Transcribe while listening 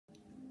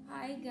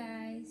Hi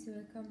guys,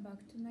 welcome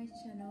back to my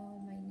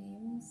channel. My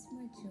name is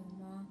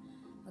Majoma.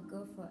 I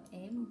go for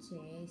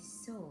MJ.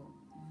 So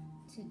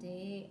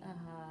today I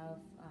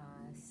have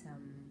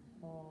some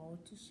haul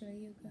to show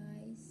you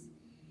guys.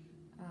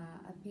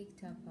 I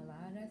picked up a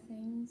lot of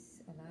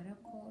things, a lot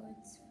of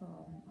clothes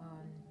from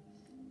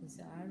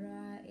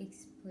Zara,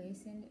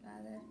 Express, and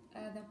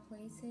other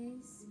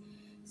places.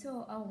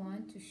 So I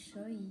want to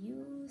show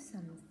you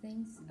some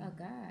things I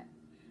got,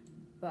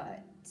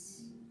 but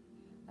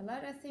a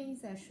lot of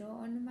things I show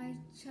on my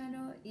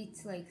channel,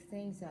 it's like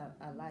things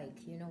I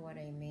like, you know what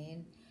I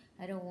mean?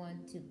 I don't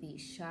want to be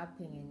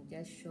shopping and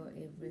just show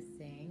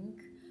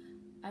everything.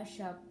 I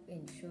shop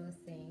and show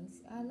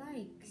things I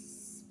like,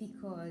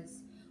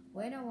 because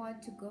when I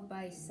want to go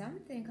buy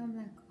something, I'm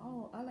like,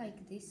 oh, I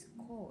like this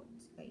coat.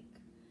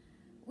 Like,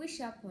 we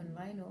shop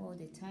online all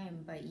the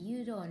time, but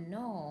you don't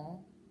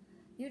know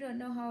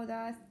how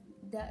that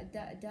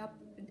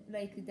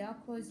like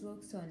that clothes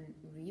looks on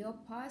real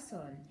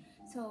person.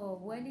 So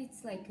when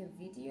it's like a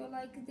video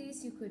like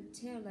this, you could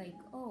tell like,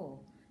 oh,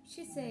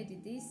 she said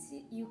this,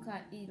 you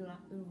can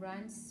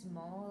run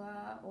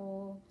smaller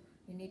or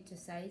you need to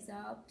size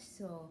up.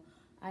 So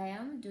I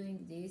am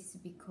doing this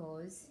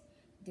because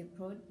the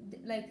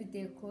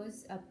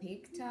clothes I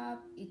picked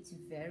up, it's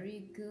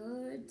very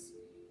good.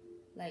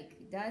 Like,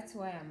 that's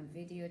why I'm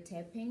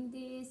videotaping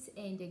this.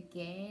 And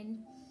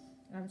again,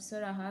 I'm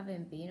sorry I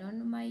haven't been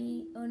on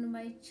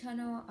my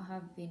channel. I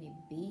have been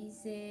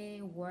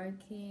busy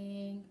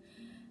working,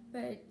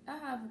 but I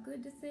have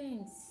good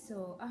things.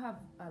 So I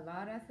have a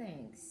lot of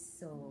things.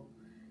 So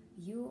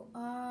you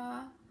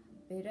are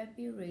better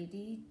be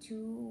ready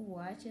to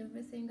watch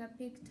everything I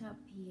picked up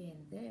here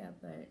and there.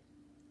 But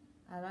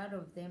a lot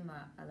of them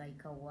are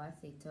like a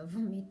worth it of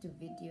me to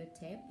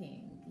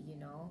videotaping, you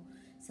know.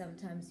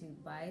 Sometimes you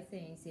buy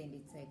things and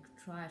it's like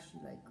trash.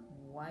 You're like,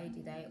 why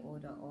did I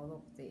order all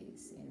of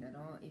this? And I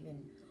don't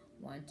even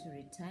want to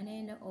return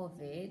any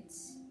of it.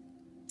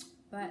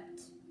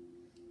 But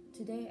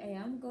today I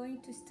am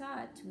going to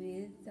start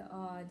with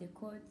the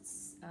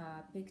coats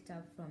picked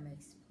up from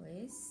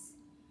Express.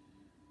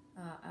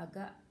 I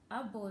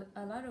bought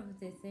a lot of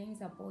the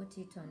things. I bought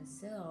it on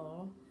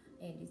sale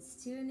and it's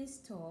still in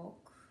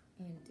stock.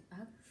 And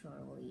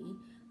actually,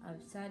 I'm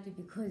sad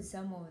because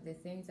some of the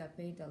things I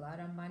paid a lot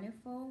of money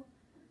for,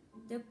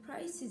 the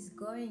price is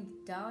going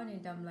down,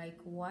 and I'm like,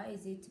 why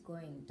is it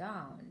going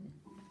down?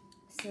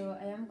 So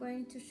I am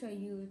going to show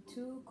you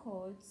two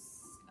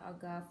coats I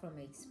got from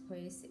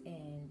Express,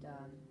 and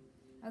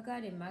I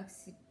got a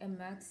max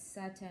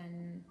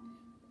satin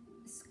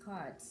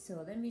skirt.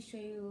 So let me show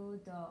you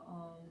the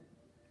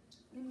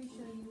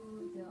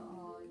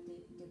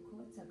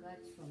coats I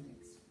got from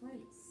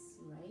Express,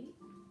 right?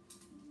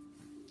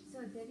 So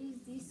there is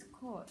this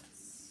coat.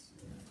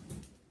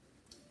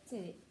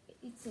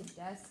 It's a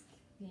dusk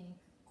pink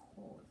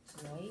coat,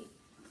 right?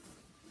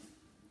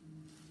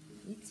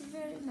 It's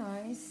very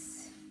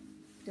nice.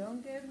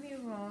 Don't get me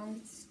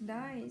wrong, it's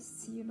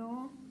nice, you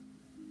know.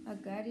 I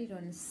got it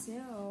on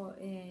sale,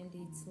 and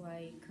it's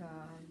like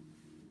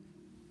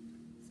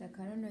I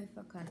don't know if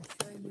I can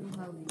show you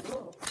how it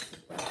looks.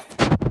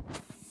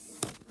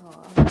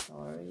 Oh, I'm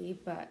sorry,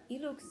 but it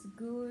looks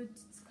good.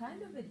 It's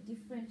kind of a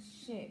different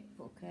shape,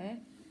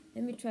 okay?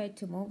 Let me try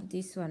to move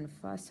this one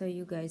first so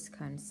you guys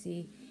can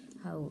see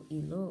how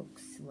it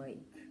looks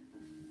like.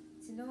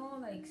 It's not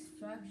like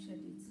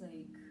structured. It's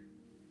like,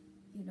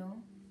 you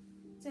know,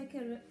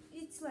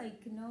 it's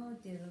like, you know,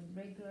 the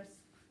regular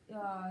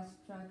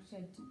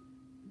structured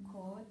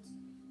coat,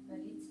 but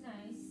it's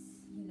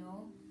nice, you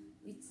know.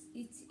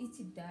 It's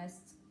a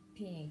dust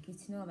pink.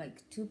 It's not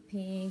like too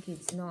pink.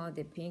 It's not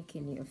the pink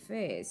in your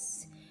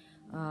face.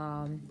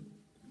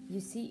 You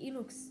see, it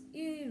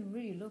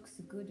really looks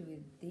good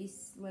with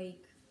this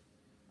like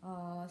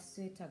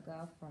sweater I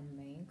got from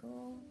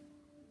Mango.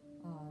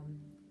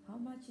 How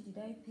much did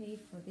I pay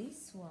for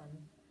this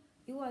one?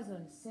 It was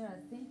on sale. I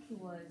think it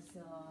was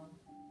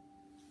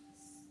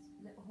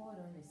hold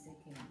on a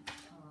second.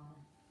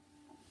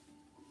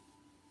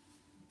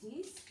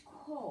 This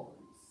coat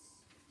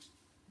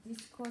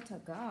this coat I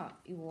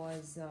got, it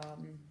was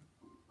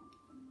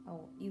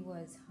how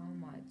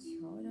much?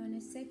 Hold on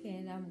a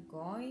second. I'm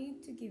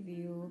going to give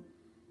you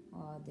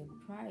the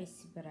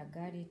price, but I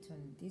got it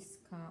on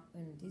discount.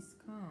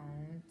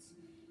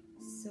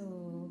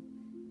 So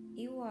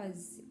it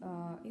was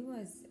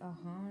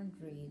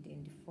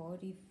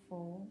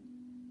 $144.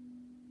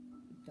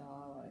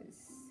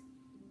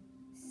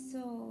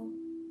 So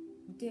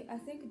I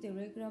think the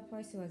regular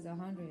price was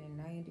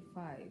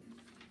 195,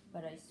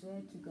 but I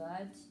swear to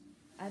God,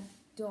 I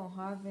don't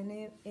have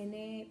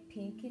any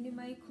pink in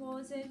my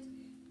closet.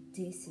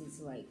 This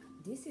is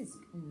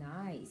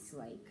nice.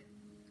 Like,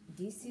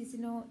 this is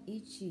not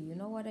itchy, you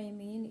know what I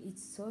mean?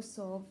 It's so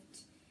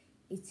soft.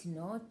 It's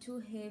not too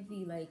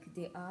heavy like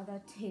the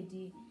other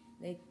teddy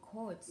like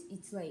coats.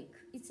 It's like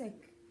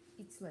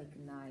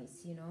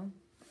nice, you know.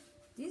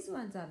 These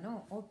ones are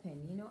not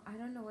open, you know. I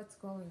don't know what's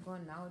going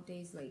on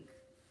nowadays. Like,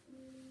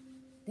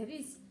 there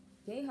is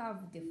they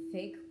have the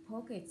fake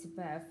pockets,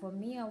 but for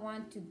me, I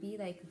want to be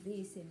like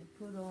this and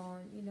put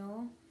on,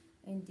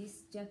 and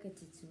this jacket,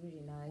 it's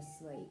really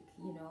nice, like,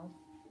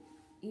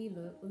 it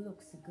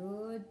looks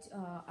good.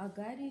 I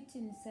got it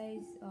in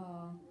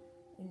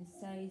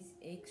size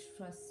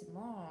extra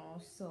small,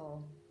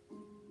 so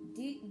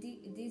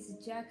these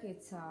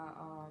jackets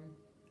are,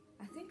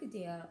 I think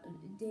they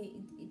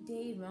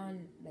they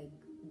run like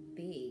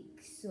big,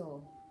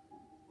 so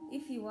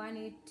if you want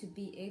it to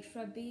be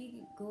extra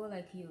big, go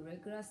like your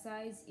regular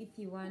size. If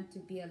you want to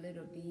be a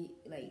little bit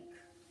like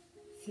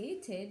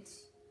fitted,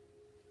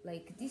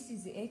 like this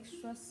is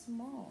extra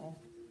small.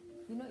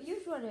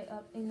 Usually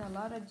in a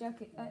lot of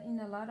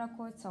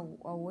coats, I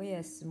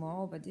wear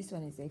small, but this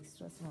one is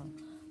extra small.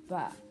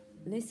 But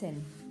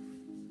listen,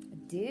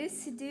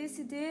 this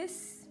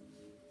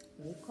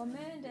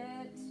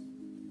recommended.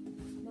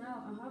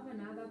 Now I have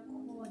another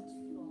coat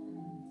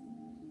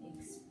from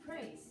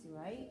Express,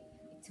 right?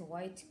 It's a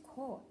white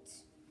coat.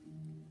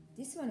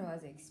 This one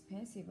was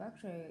expensive.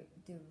 Actually,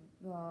 the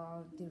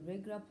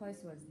regular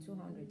price was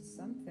 200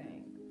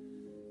 something,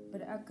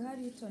 but I got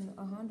it on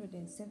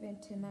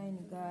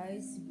 179,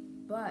 guys.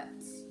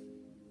 But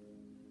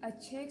I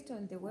checked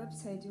on the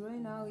website right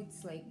now;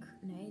 it's like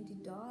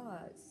 $90,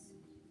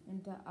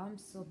 and I'm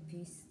so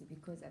pissed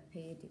because I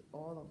paid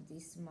all of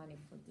this money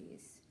for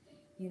this.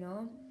 You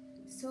know,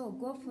 so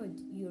go for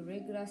your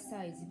regular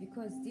size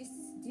because this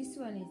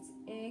one is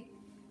a.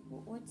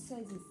 What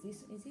size is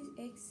this? Is this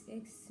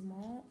XX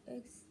small?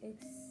 XX.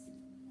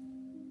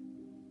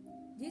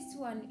 This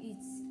one is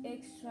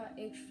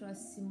extra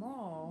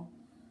small,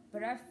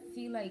 but I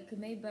feel like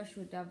maybe I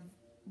should have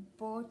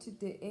bought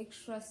the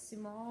extra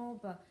small.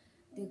 But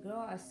the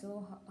girl I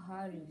saw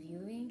her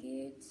reviewing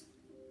it,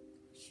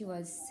 she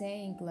was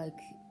saying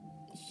like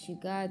she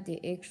got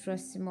the extra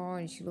small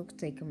and she looked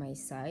like my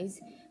size.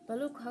 But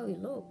look how it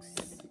looks.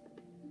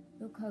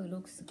 Look how it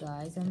looks,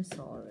 guys. I'm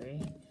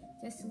sorry.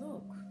 Just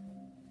look.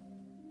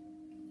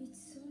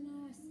 It's so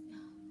nice.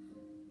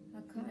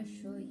 I can't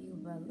show you,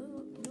 but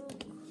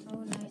look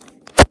how nice.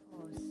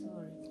 Oh,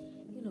 sorry.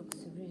 It looks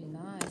really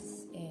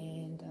nice,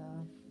 and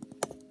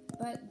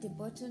but the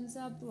buttons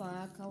are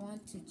black. I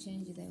want to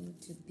change them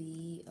to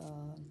be.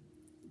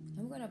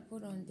 I'm gonna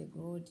put on the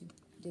gold.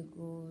 The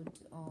gold.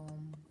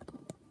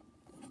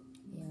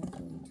 Yeah, I'm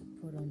going to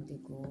put on the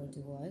gold.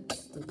 What?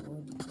 The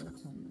gold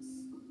buttons.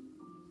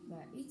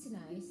 But it's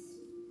nice.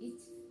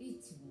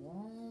 It's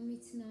warm.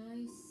 It's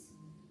nice.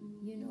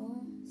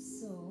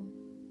 So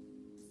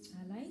I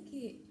like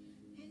it,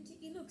 and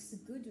it looks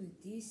good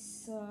with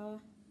this.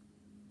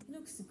 It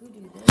looks good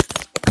with this.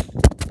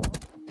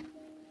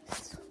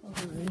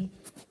 Sorry,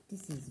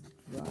 this is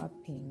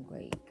dropping.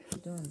 Like,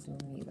 don't do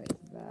me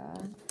like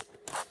that.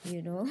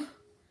 You know.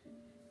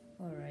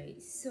 All right.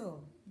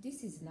 So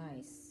this is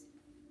nice.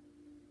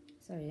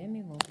 Sorry, let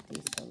me move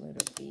this a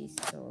little bit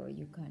so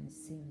you can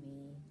see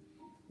me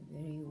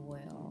very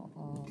well.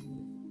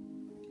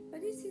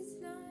 But this is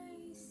nice.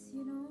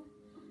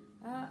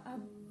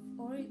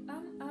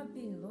 I've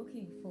been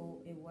looking for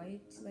a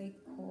white like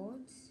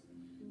coat.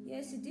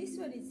 Yes, this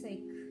one is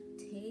like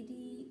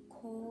teddy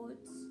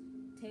coat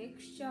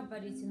texture,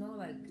 but it's not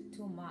like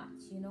too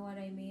much. You know what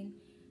I mean?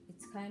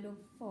 It's kind of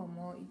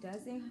formal. It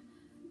doesn't.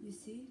 You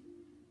see,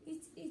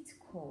 it's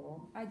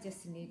cool. I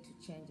just need to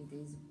change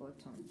these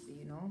buttons.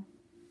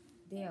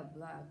 They are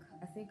black.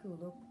 I think it will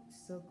look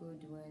so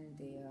good when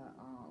they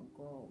are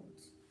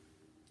gold.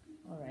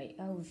 All right,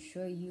 I will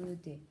show you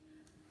the.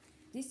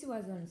 This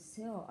was on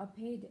sale. I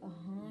paid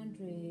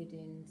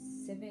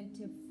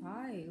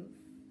 175.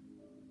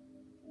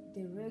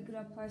 The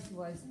regular price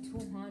was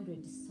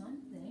 200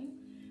 something,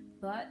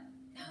 but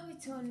now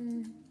it's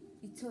on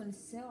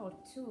sale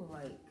too.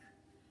 Like,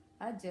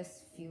 I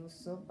just feel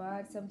so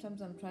bad.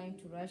 Sometimes I'm trying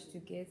to rush to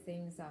get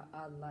things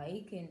I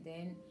like, and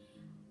then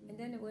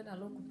when I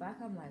look back,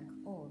 I'm like,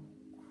 oh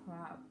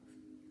crap!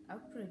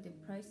 Actually, the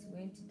price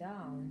went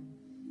down.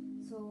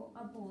 So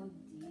I bought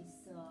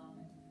this.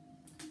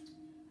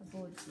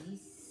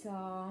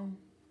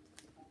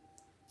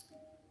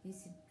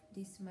 This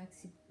this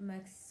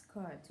max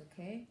skirt.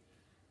 Okay,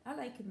 I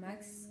like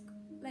max.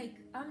 Like,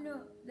 I'm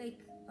not like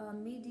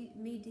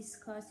midi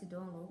skirts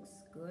don't look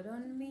good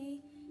on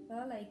me, but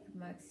I like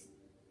max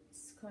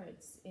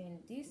skirts, and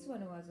this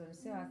one was on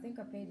sale. I think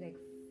I paid like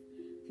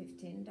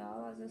 $15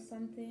 or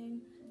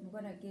something. I'm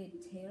gonna get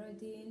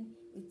tailored in.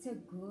 It's a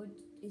good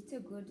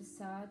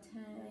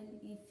satin.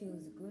 It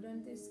feels good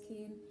on the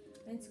skin,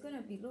 and it's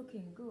gonna be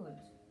looking good.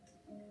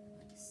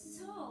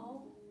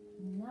 So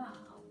now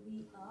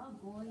we are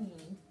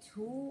going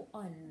to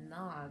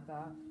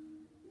another,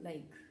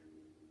 like,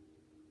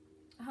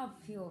 I have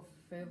few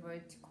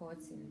favorite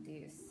quotes in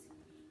this,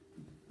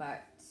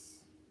 but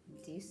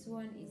this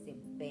one is a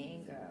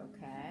banger.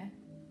 Okay,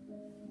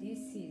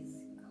 this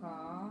is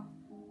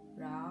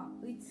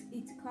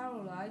it's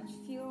Carl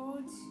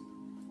Lagerfeld.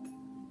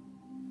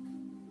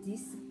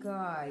 This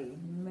guy,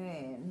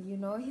 man, he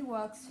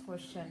works for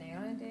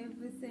Chanel and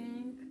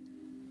everything.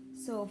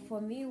 So for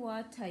me,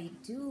 what I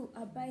do,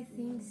 I buy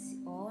things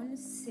on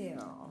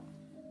sale.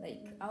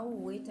 Like I'll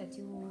wait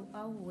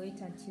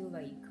until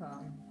like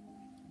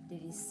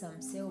there is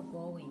some sale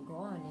going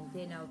on, and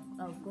then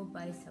I'll go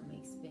buy some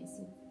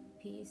expensive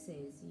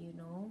pieces, you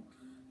know.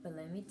 But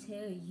let me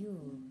tell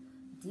you,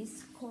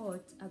 this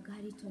coat I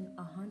got it on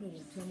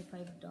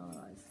 $125.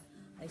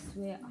 I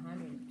swear,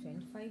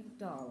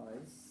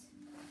 $125.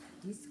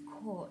 This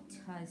coat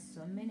has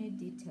so many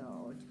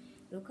details.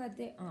 Look at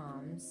the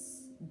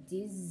arms.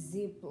 This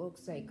zip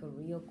looks like a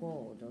real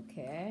gold,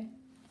 okay?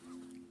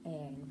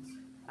 And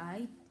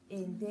I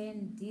and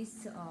then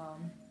this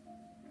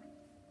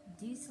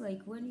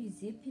like when you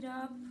zip it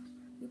up,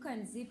 you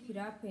can zip it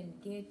up and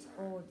get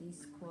all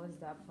this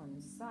closed up on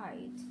the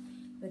side.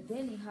 But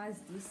then it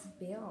has this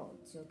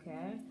belt,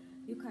 okay?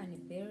 You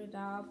can bear it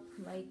up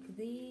like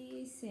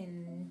this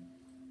and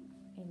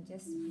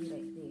just be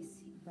like this.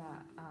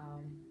 But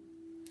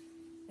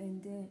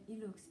and then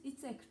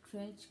it's like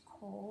trench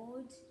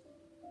coat.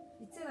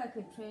 It's like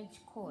a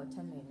trench coat.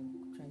 I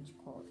mean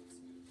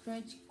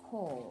trench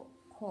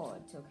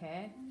coat,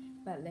 okay?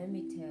 But let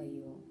me tell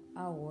you,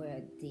 I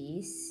wear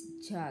this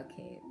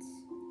jacket,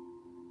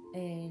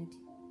 and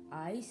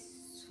I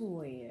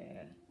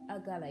swear I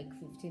got like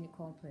 15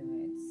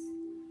 compliments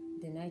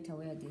the night I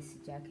wear this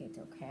jacket,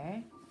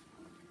 okay?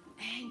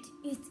 And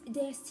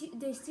they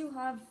still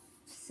have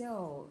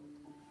sale.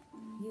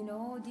 You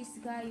know, this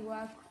guy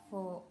work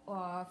for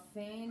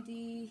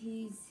Fendi.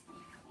 He's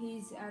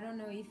I don't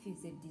know if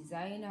he's a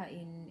designer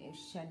in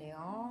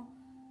Chanel.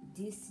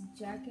 This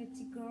jacket,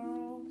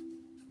 girl,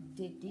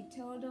 the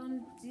detailed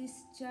on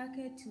this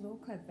jacket.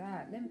 Look at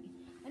that.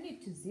 I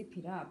need to zip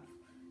it up.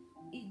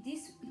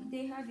 This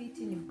they have it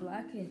in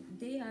black, and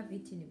they have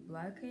it in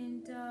black,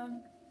 and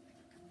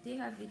they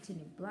have it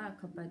in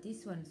black, but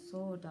this one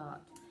sold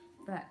out.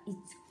 But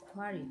it's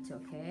quality,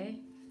 okay?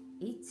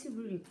 It's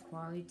really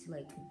quality,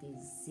 like the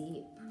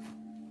zip.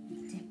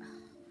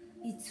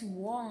 It's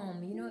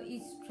warm, you know.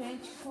 It's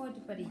trench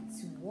coat, but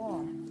it's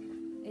warm.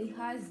 It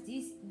has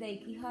this,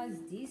 like it has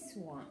this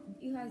one.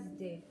 It has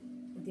the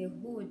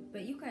hood,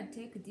 but you can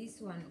take this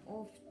one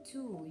off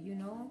too, you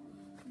know.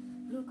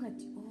 Look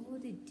at all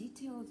the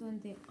details on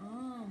the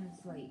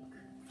arms. Like,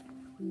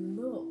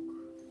 look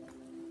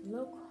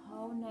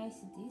how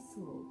nice this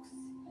looks.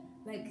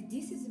 Like,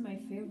 this is my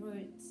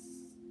favorite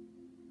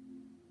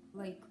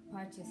like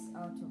purchase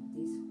out of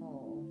this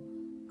haul.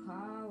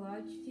 Carl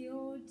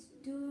Largefield,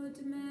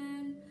 dude,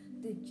 man,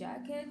 the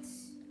jacket,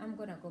 I'm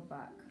gonna go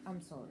back. I'm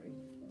sorry,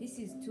 this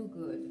is too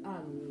good. I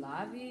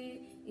love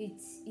it.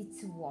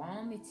 It's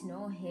warm, it's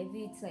not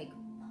heavy, it's like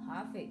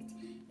perfect.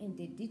 And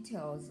the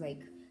details,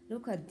 like,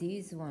 look at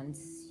these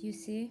ones. You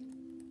see,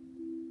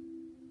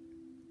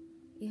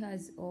 it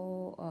has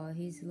all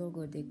his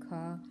logo, the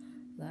Carl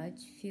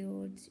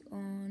Largefield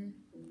on.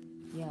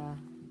 Yeah,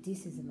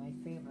 this is my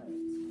favorite.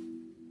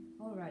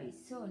 All right,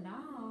 so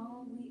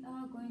now we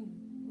are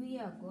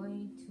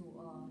going to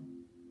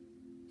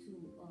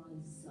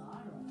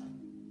Zara.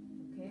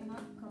 Okay,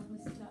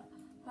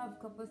 have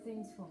couple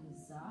things from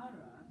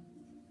Zara.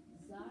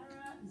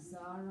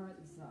 Zara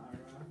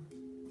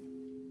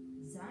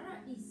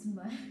is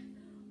my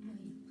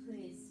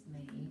place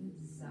name.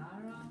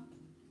 Zara.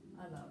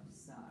 I love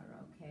Zara.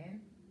 Okay,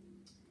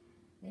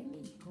 let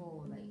me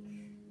go like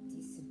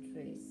this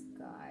dress,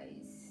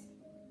 guys.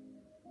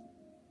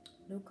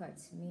 Look at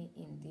me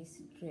in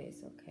this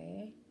dress,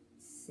 okay?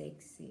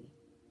 Sexy,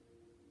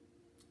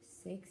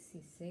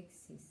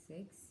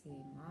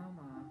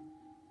 mama.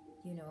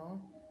 You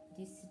know,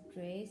 this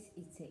dress,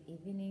 it's an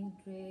evening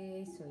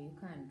dress, so you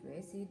can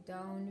dress it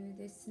down with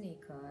the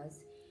sneakers.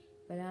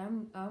 But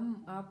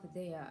I'm up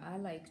there. I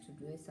like to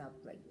dress up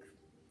like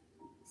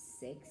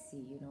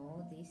sexy, you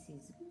know. This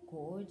is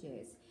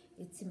gorgeous.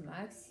 It's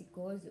maxi,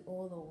 goes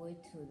all the way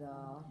to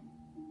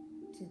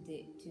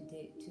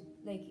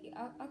like it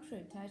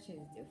actually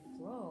touches the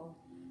floor.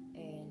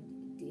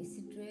 And this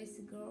dress,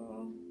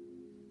 girl,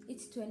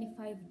 it's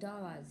 $25.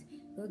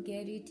 Go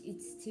get it.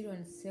 It's still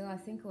on sale. I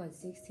think it was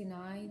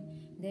 69.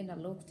 Then I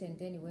looked and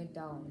then it went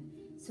down.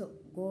 So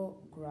go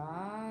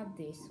grab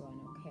this one,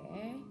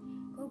 okay?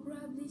 Go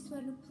grab this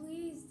one,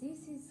 please.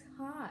 This is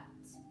hot.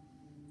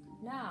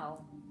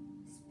 Now,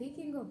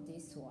 speaking of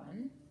this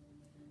one,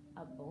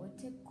 I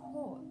bought a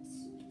coat.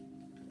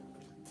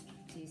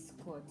 This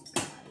coat,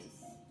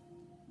 guys,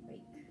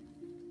 like,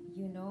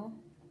 you know.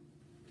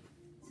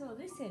 So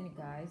listen,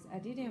 guys, I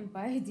didn't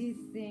buy this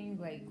thing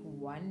like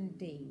one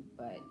day,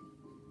 but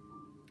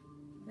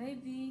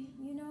maybe,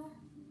 you know,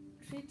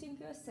 treating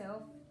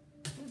yourself.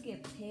 You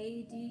get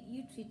paid,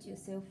 you treat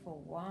yourself for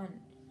one.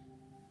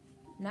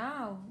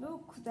 Now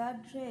look,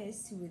 that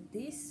dress with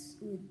this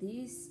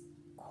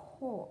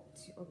coat,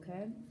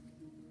 okay?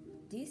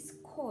 This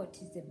coat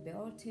is a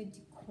belted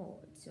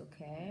coat,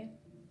 okay?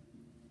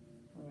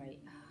 All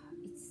right,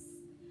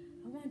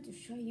 I want to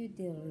show you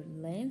the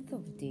length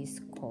of this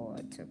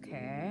coat,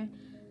 okay?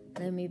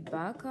 Let me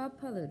back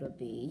up a little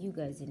bit. You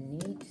guys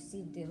need to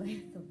see the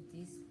length of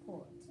this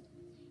coat.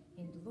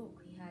 And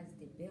look, it has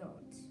the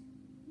belt.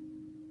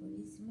 Where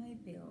is my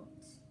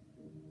belt?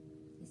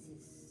 This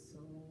is so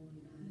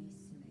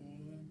nice,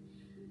 man.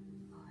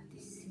 Oh, the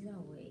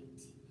silhouette.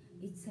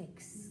 it's like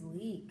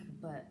sleek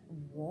but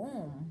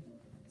warm.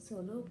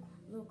 So look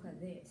at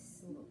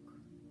this.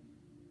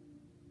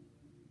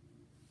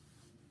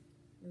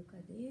 Look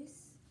at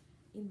this.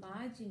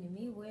 Imagine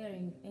me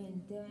wearing,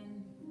 and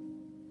then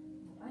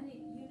I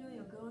need,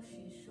 your girl,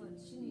 she's short.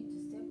 She need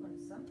to step on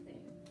something.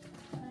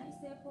 Can I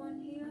step on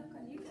here?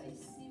 Can you guys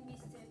see me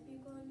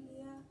stepping on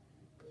here?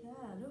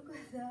 Yeah, look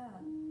at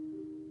that.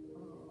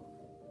 Oh,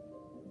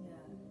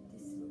 yeah,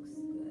 this looks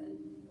good.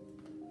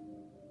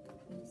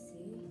 You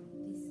see,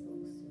 this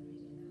looks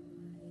really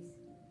nice.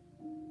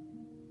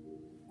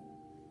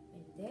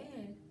 And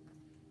then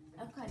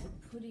I can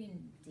put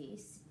in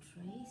this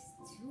dress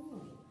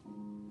too.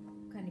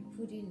 Can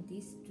put in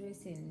this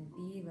dress and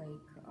be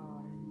like,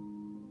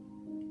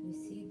 you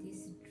see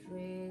this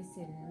dress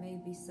and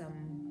maybe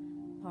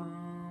some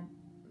pump,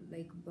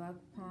 like black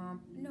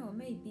pump, no,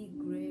 maybe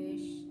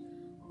grayish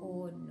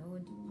or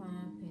nude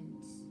pump,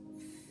 and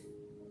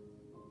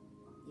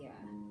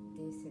yeah,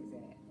 this is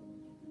it.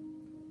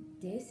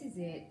 This is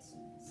it.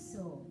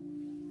 So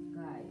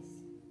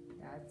guys,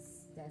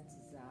 that's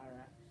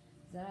Zara.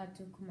 Zara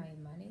took my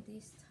money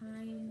this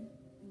time,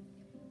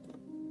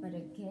 but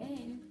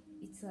again,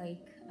 it's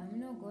like I'm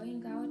not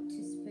going out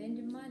to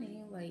spend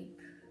money. Like,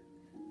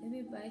 let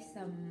me buy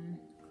some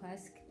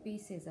classic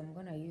pieces I'm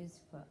gonna use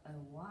for a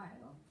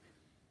while.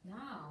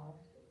 Now,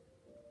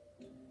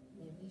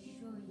 let me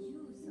show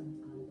you some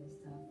other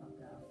stuff I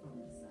got from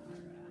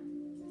Zara.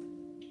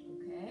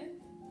 Okay?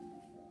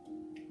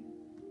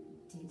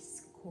 This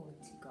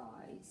coat,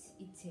 guys,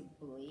 it's a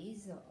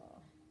blazer.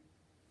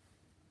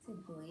 It's a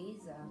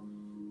blazer.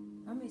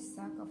 I'm a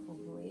sucker for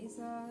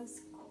blazers,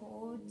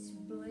 coats,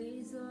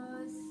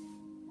 blazers.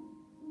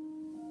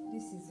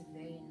 This is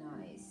very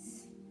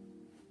nice.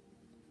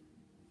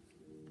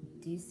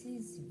 This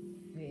is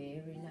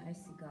very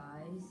nice,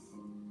 guys.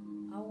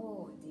 I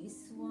wore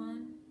this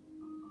one.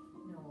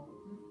 No,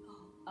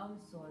 I'm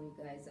sorry,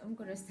 guys. I'm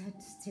gonna start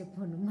to step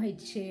on my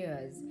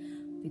chairs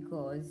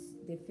because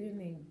the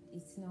filming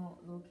is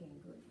not looking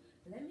good.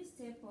 Let me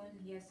step on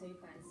here so you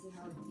can see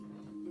how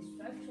the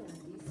structure of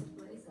this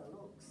blazer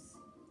looks.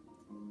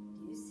 Do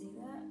you see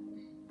that?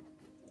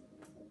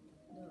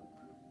 Look.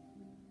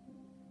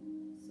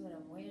 So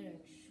I'm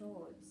wearing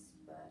shorts,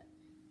 but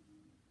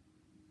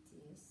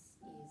this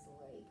is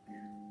like,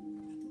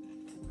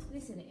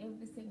 listen,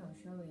 everything I'm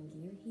showing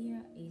you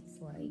here,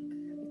 it's like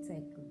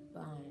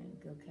bang,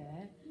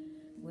 okay?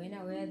 When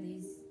I wear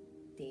this,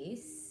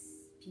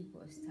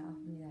 people stop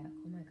me like,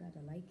 oh my god,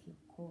 I like your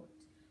coat.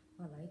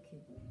 I like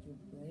your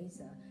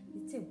blazer.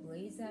 It's a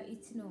blazer.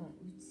 It's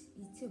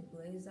a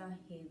blazer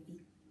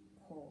heavy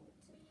coat.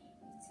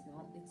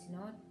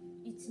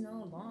 It's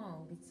not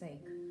long. It's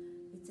like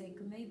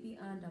maybe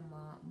under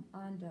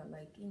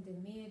like in the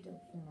mid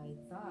of my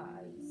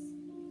thighs,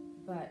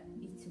 but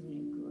it's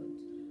really good.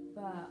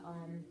 But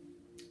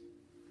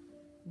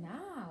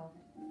now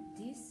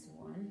this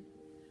one,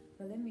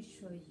 but let me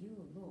show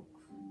you. Look,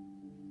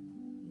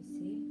 you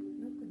see,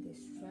 look at the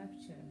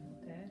structure,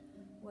 okay?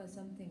 Well,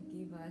 something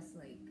give us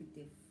like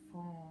the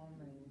form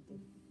and the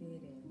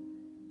fitting.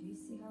 Do you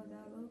see how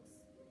that looks?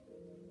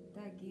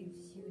 That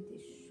gives you the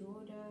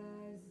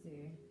shoulders,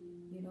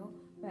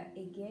 but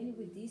again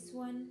with this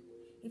one,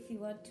 if you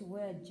want to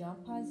wear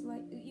jumpers,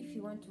 like if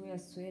you want to wear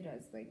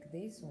sweaters like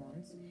these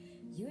ones,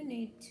 you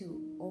need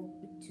to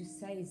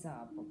size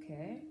up,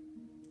 okay?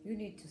 You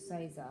need to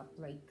size up.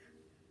 Like,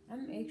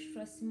 I'm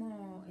extra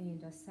small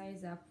and I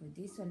size up with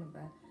this one,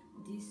 but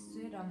this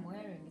sweater I'm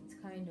wearing, it's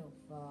kind of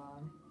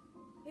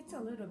it's a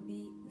little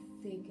bit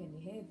thick and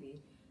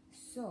heavy,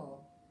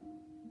 so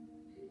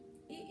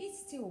it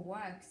still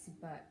works,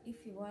 but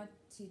if you want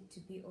it to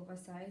be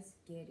oversized,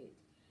 get it.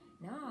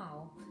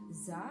 Now,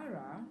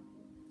 Zara,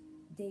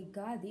 they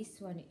got this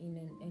one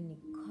in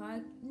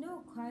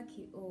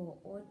khaki or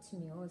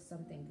oatmeal or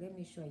something. Let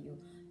me show you.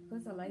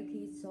 Because I like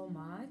it so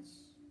much,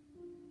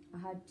 I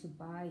had to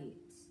buy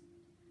it.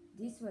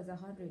 This was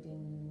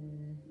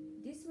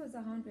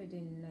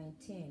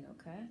 119,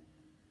 okay?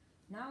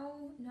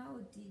 Now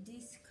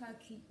this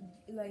khaki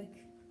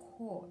like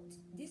coat.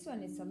 This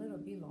one is a little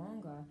bit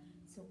longer,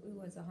 so it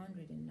was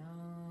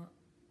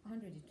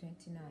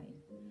 129.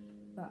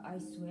 But I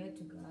swear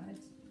to God,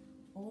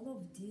 all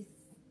of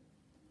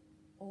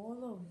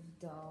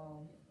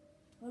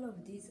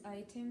these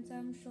items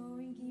I'm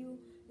showing you,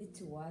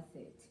 it's worth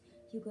it.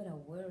 You're gonna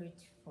wear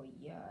it for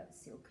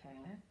years,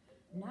 okay?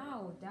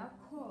 Now that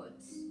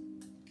coat,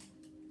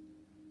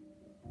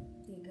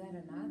 they got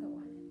another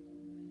one.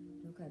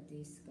 Look at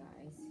this,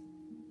 guys.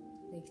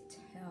 Like,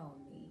 tell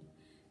me.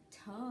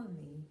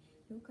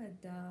 Look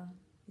at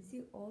is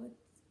it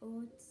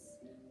oats,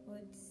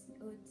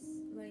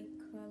 like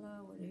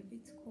color, whatever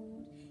it's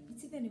called.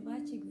 It's even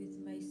matching with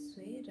my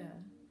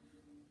sweater.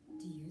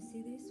 Do you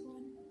see this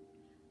one?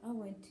 I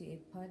went to a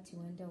party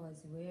when I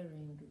was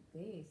wearing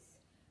this,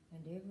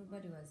 and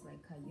everybody was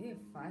like, are you a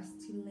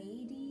fast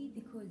lady?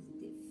 Because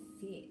the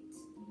fit,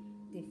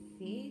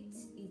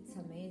 it's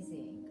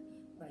amazing,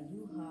 but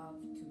you have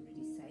to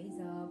really size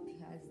up. It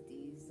has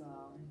these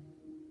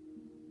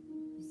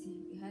you see,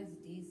 it has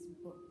these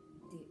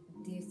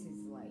This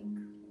is like,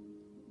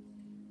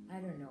 I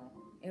don't know,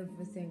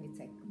 everything is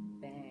like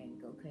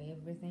bang, okay?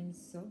 Everything's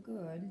so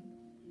good.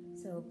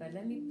 So, but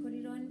let me put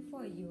it on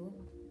for you.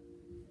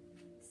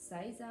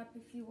 Size up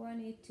if you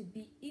want it to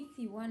be, if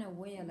you want to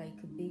wear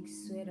like big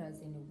sweaters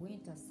in the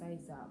winter,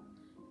 size up.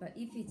 But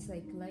if it's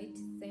like light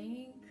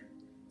thing,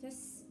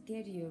 just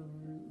get your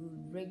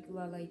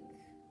regular like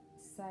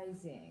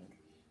sizing.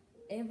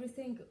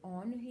 Everything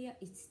on here,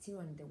 it's still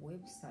on the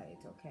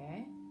website,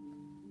 okay?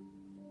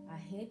 I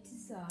hate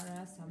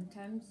Zara.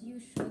 Sometimes you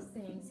show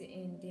things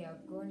and they are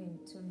gone in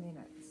 2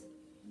 minutes.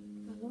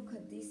 But look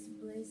at this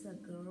blazer,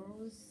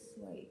 girls.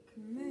 Like,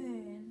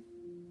 man.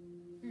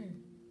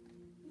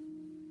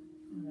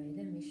 Alright,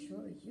 let me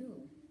show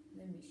you.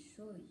 Let me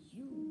show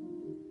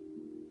you.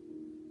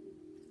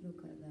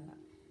 Look at that.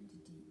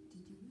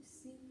 Did you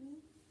see me?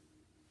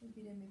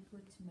 Maybe let me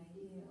put my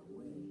hair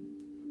away.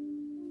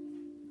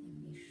 Let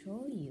me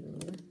show you.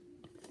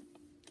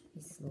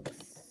 This looks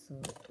so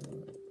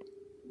good.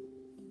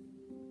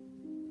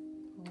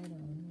 Hold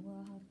on,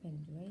 what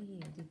happened right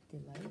here? Did the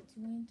light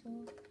went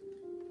off?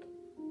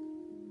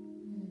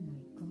 Oh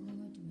my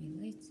god, my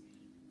lights.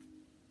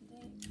 Did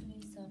I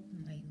mess up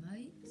my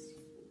lights?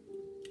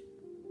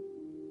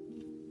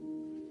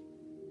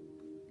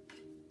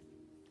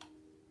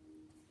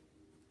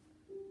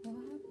 What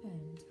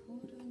happened?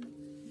 Hold on.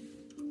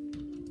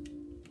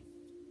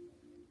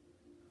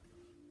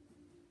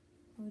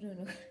 Hold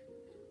on.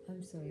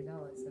 I'm sorry, that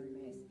was a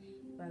mess.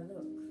 But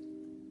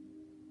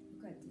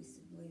look at this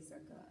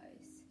blazer,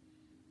 guys.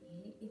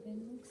 It even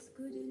looks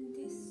good in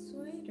this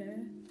sweater.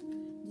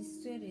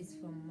 This sweater is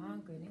from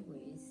Mango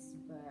anyways,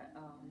 but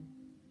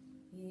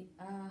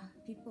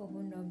people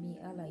who know me,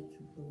 I like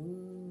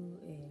blue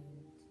and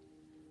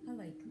I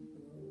like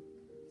blue.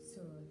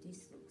 So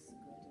this looks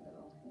good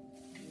though.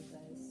 You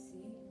guys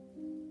see?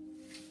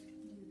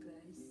 You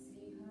guys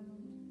see how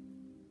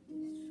the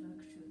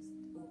structures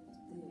of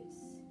this?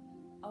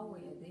 Oh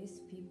yeah, these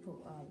people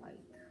are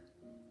like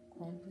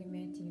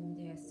complimenting me.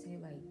 They say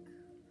like,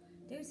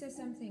 they say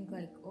something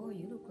like, oh,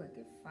 you look like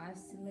a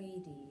fast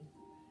lady.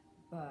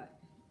 But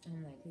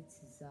I'm like,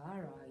 it's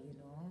Zara, you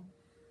know.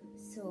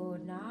 So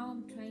now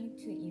I'm trying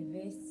to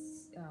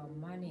invest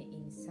money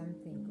in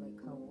something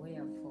like a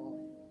wear for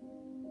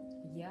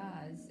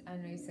years. I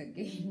know it's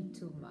again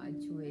too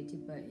much weight,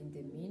 but in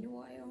the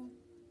meanwhile,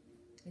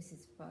 this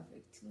is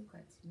perfect. Look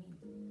at me.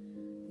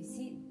 You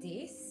see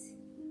this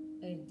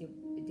and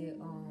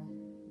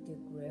the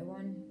gray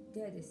one,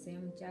 they're the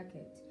same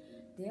jacket.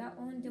 They are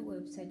on the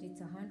website.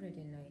 It's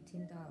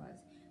 $119.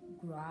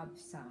 Grab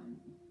some,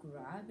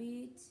 grab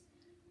it.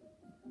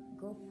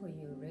 Go for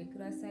your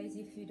regular size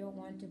if you don't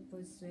want to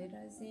put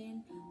sweaters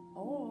in,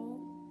 or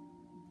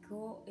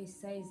go a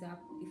size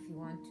up if you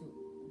want to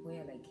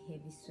wear like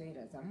heavy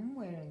sweaters. I'm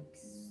wearing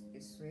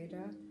a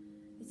sweater.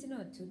 It's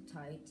not too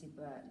tight,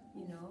 but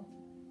you know,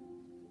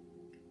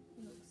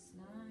 it looks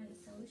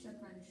nice. I wish I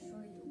can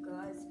show you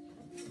guys.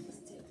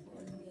 Step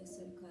on here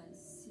so you can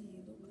see.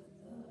 Look at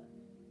that.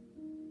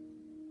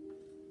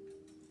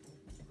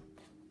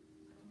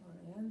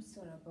 Alright, I'm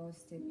sorry about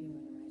stepping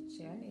on my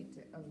chair. I need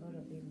a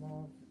little bit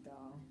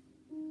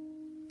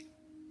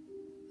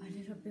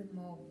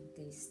more of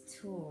this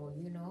tool,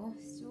 you know,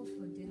 so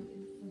for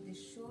the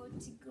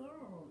shorty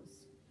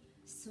girls.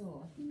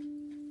 So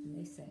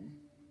listen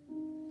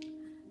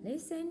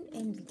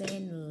and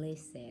then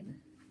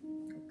listen,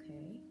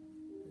 okay?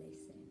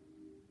 Listen.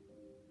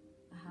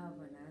 I have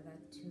another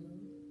two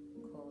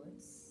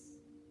coats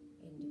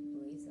and the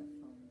blazer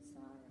from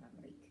Zara.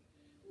 Like,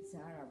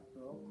 Zara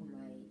broke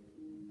my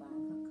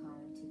bank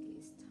account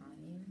this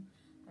time.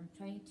 I'm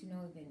trying to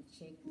not even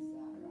check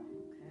Zara,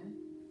 okay?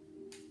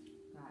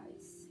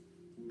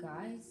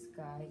 Guys.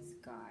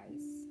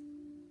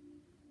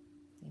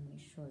 Let me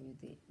show you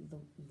the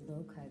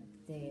look at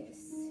this.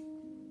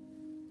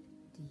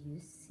 Do you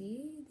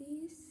see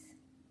this?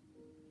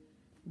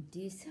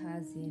 This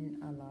has in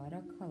a lot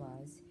of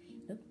colors.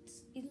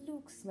 It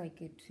looks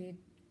like a tweed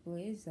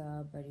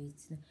blazer, but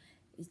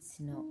it's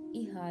not.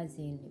 It has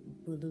in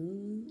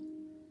blue,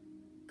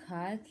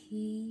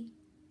 khaki,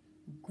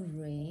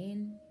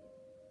 green,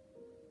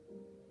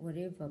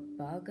 whatever,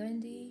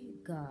 burgundy.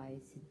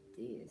 Guys,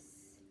 this,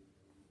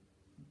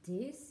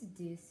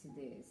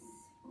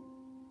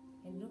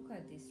 and look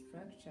at the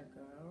structure,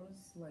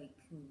 girls. Like,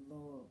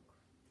 look,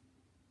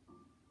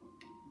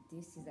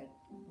 this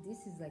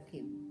is like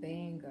a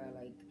banger.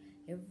 Like,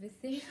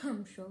 everything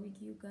I'm showing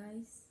you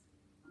guys,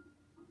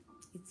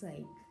 it's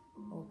like,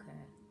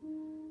 okay,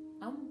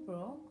 I'm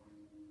broke,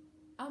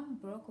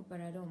 but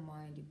I don't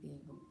mind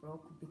being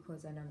broke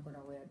because then I'm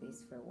gonna wear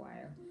this for a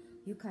while.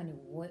 You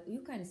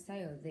can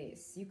style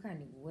this. You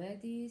can wear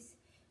this,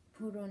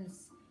 put on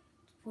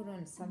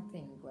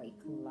something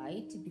like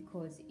light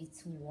because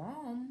it's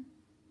warm.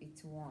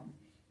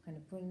 Kind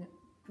of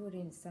put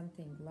in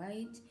something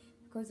light.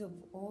 Because of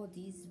all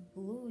these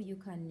blue, you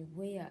can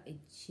wear a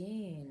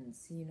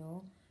jeans, you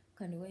know.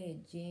 You can wear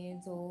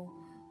jeans or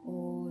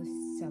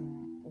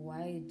some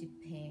wide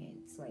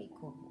pants, like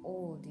of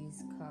all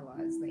these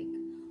colors. Like,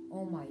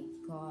 oh my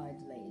god,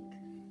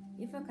 like,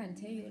 If I can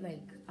tell you,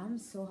 like, I'm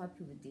so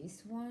happy with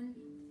this one.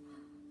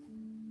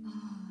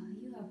 Ah,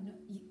 you have no.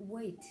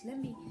 Wait, let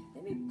me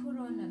put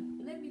on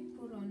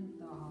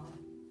the.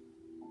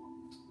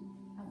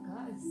 I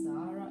got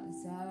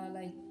Zara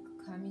like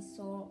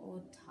camisole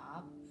or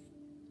top.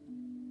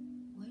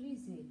 What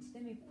is it?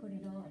 Let me put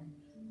it on.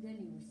 Then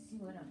you will see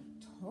what I'm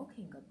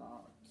talking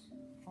about.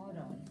 Hold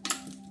on.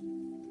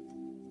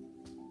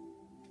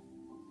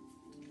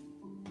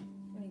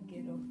 Let me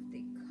get off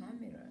the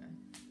camera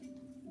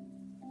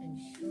and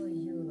show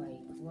you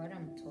like what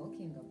I'm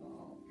talking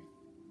about.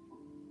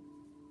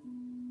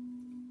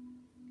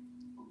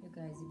 You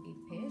guys be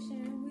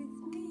patient with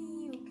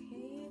me,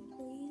 okay?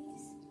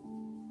 Please.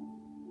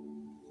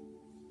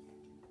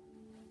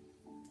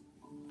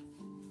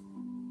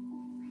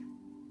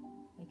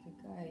 Like you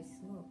guys,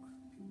 look.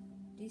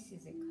 This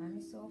is a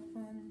camisole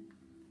from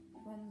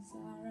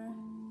Zara.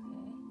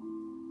 Okay.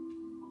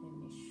 Let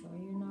me show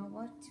you now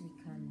what we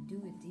can do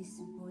with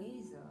this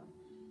blazer.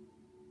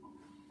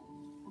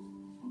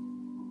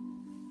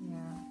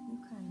 Yeah, you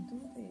can do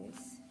this.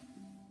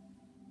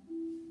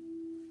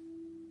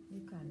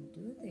 You can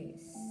do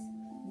this.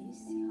 Do you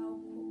see how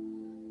cool?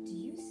 Do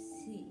you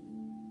see?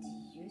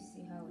 Do you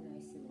see how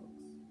nice it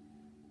looks?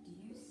 Do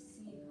you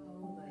see how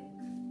like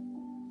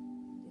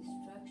the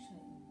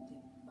structure in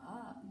the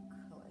back?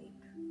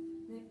 Like,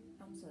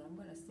 I'm sorry, I'm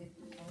gonna step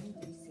on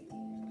this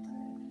again,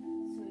 okay?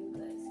 So you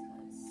guys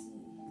can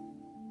see.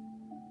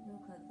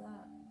 Look at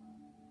that.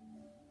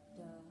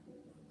 That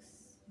looks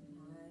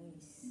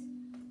nice.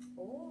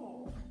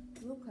 Oh,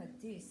 look at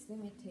this. Let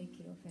me take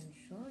it off and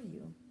show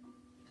you.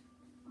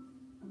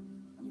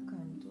 You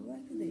can do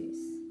like this.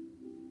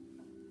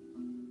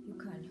 You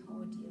can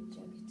hold your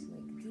jacket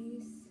like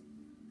this.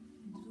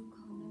 And look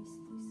how nice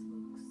this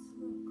looks.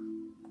 Look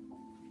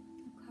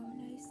how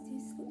nice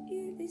this looks.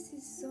 Ew, this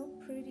is so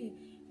pretty.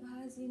 It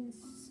has in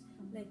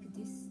like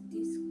this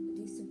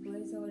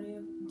blazer,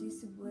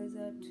 this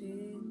blazer to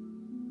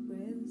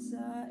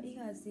blazer. It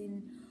has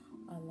in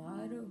a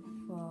lot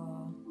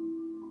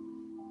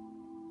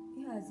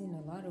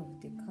of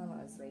the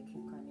colors, like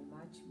you can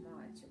match,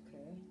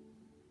 okay?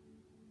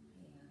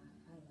 Yeah,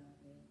 I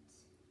love it.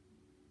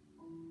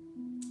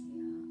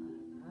 Yeah,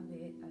 I love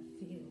it. I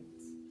feel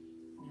it.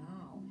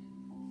 Now,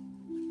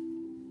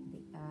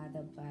 the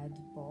other bad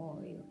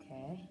boy,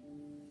 okay?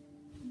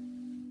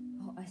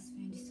 Oh, I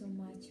spend so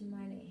much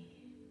money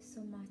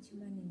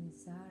in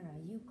Zara.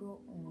 You go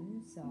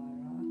on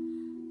Zara,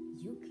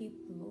 you keep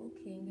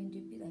looking and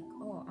you be like,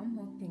 oh, I'm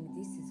hoping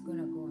this is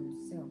gonna go on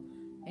sale.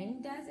 And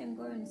it doesn't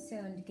go on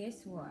sale, and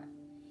guess what?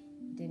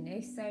 The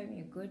next time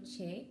you go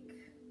check,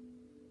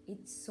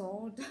 it's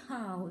sold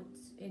out,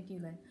 and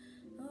you're like,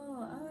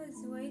 oh, I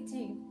was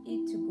waiting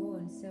it to go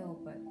on sale,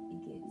 but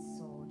it gets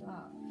sold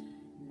out.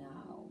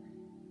 Now,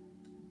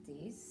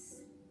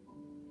 this,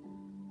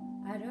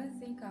 I don't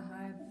think I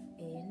have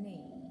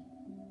any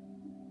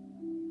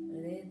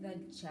leather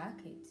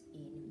jacket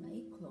in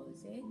my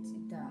closet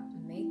that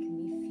make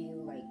me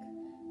feel like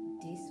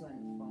this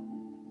one from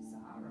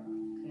Zara,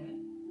 okay?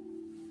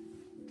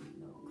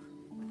 Look.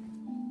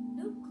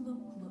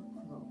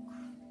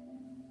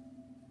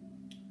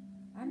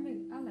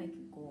 I like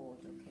gold,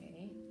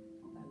 okay?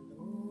 But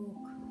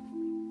look,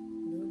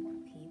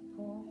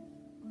 people.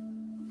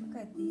 Look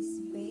at this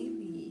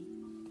baby.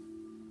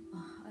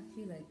 Oh, I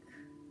feel like,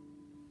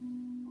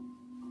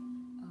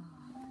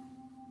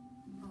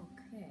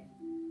 okay.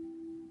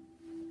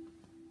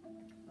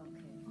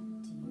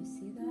 Do you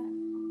see that?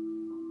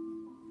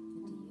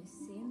 Do you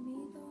see me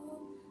though?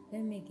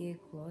 Let me get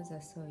closer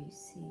so you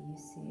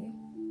see?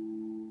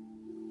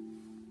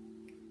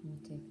 Let me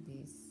take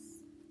this.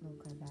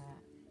 Look at that.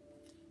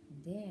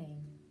 Then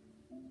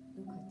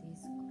look at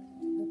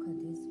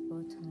these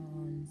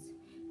buttons.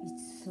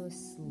 It's so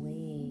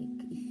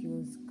slick. It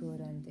feels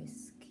good on the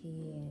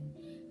skin.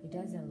 It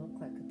doesn't look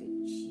like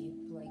the cheap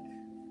like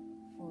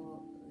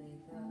for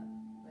leather.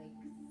 Like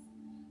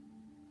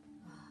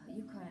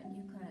you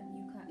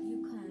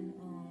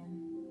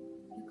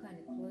can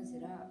close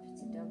it up.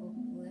 It's double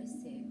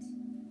breasted.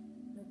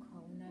 Look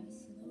how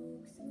nice it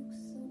looks. It looks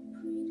so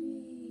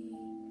pretty.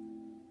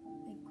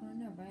 Like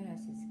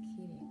coronavirus is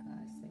killing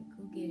us. Like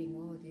we're getting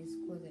all these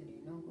clothes and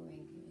you're not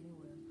going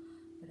anywhere.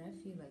 But I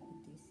feel like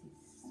this is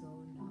so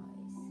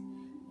nice.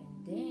 And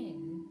then,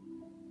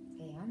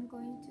 okay, I'm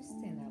going to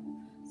stand up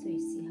so you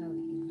see how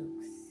it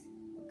looks.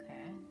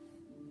 Okay,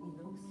 it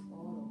looks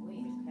all the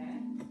way. Okay,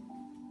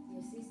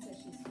 your sister,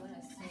 she's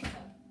gonna stand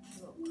up.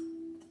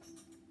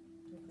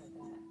 Look at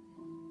that.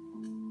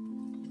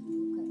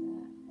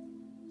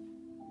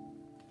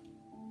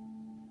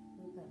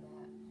 Look at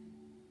that.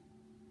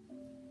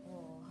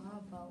 Oh, how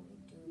about we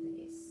do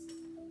this?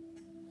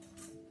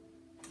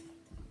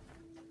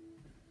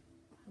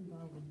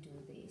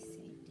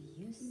 And do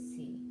you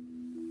see?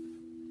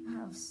 I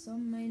have so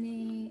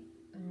many.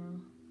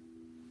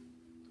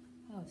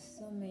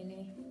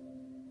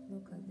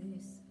 Look at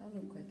this. I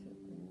look like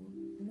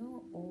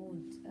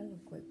old. I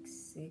look like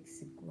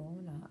sexy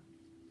grown up.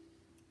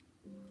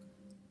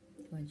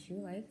 Don't you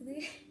like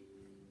this?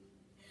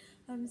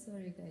 I'm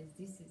sorry, guys.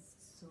 This is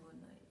so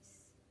nice.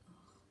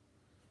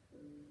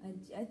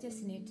 I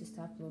just need to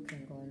start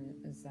looking on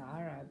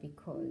Zara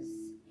because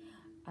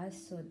I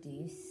saw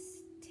this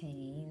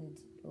tained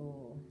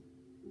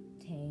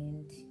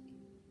tained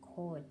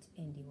coat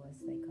and it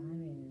was like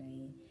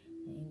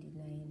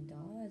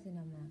 $199 and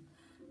I'm like,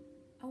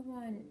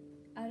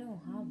 I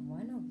don't have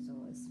one of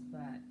those, but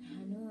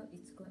I know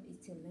it's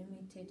a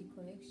limited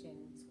collection.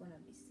 It's gonna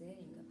be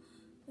selling.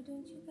 But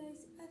don't you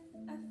guys? I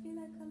feel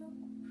like I look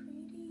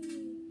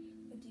pretty.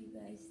 What do you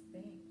guys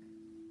think?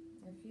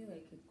 I feel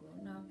like a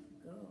grown-up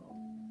girl.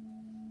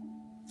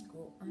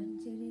 Go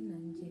Angelina,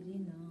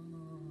 Angelina,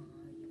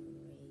 you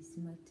raise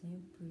my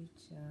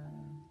temperature. I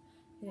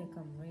feel like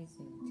I'm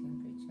raising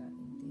temperature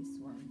in this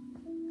one.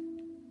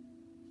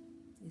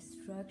 The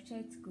structure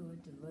is good.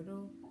 The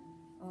little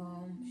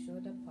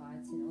shoulder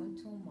parts, not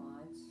too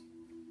much.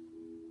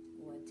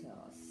 What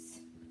else?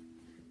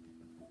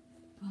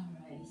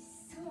 Alright,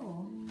 so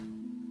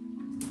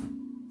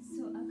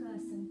I got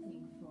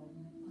something from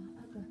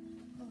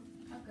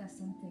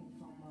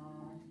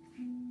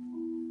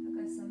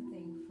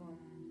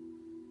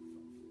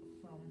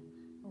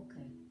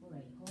okay,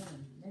 alright, hold on.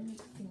 Let me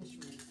finish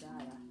with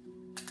Zara.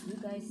 You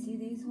guys see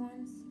these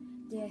ones?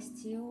 They're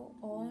still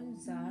on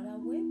Zara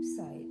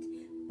website,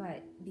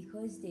 but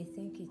because they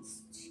think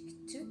it's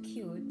too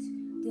cute,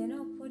 they're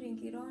not putting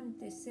it on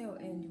the sale.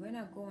 And when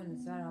I go on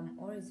Zara, I'm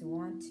always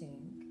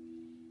wanting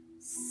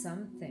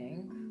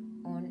something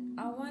on.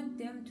 I want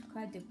them to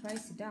cut the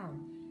price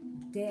down.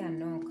 They are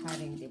not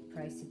cutting the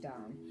price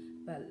down.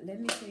 But let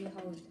me show you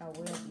how I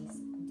wear these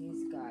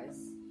guys.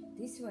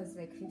 This was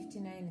like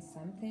 59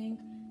 something.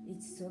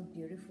 It's so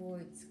beautiful.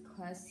 It's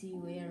classy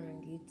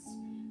wearing it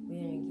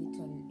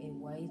on a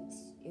white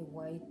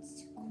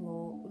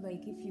cloth.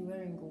 Like if you're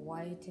wearing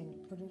white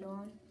and put it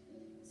on.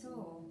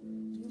 So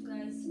you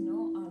guys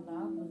know I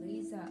love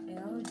Lisa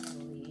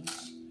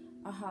Eldridge.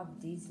 I have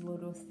this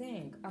little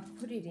thing. I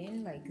put it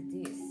in like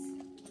this,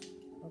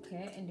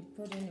 okay, and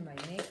put in my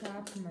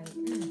makeup,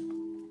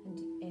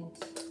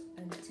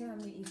 and tell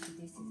me if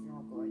this is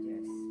not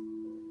gorgeous.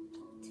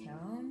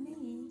 Tell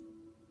me.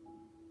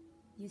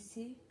 You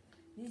see,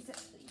 Lisa,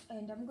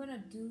 and I'm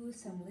gonna do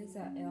some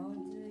Lisa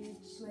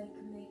Eldridge like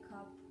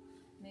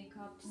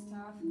makeup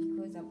stuff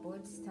because I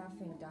bought stuff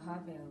and I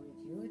haven't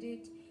reviewed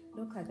it.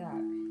 Look at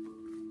that.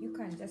 You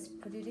can just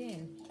put it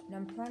in. And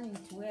I'm planning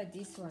to wear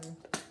this one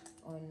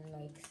on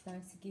like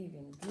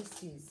Thanksgiving.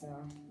 This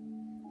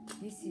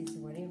is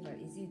whatever.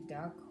 Is it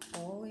dark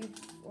olive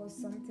or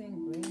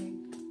something?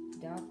 Green,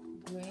 dark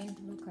green.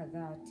 Look at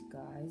that,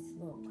 guys.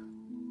 Look.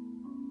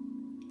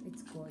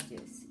 It's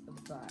gorgeous.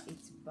 But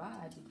it's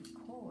bad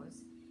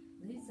because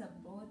Lisa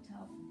bought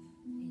up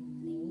a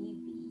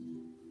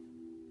navy.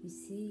 You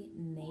see,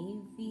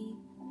 navy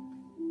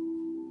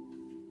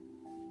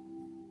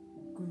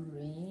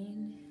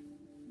green.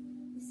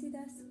 You see do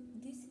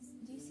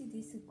you see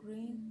this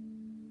green?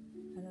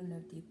 I don't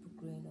know, deep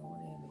green or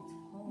whatever it's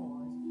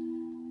called.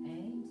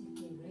 And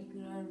the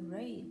regular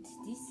red.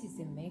 This is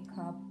a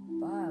makeup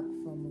bag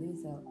from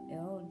Lisa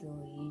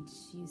Eldridge,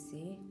 you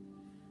see.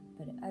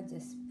 But I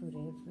just put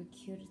every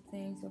cute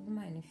things of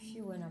mine, a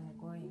few when I'm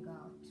going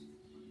out.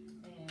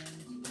 And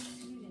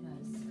it's really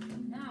nice.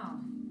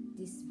 Now,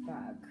 this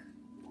bag.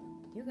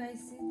 You guys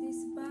see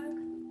this bag?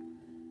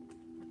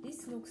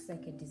 This looks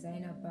like a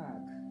designer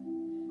bag.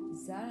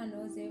 Zara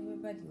knows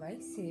everybody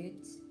likes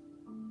it.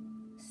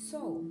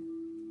 So,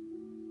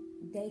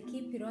 they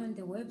keep it on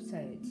the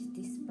website.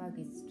 This bag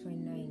is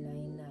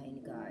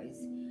 $29.99, guys.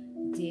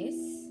 This,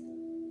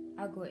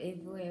 I go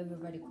everywhere,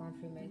 everybody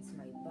compliments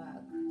my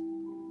bag.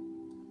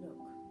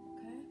 Look,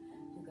 okay?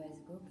 You guys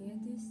go get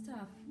this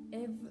stuff.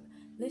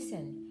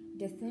 Listen,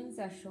 the things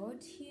I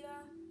showed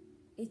here,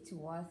 it's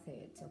worth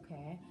it,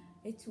 okay?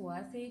 It's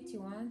worth it.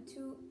 You want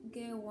to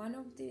get one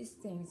of these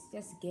things,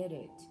 just get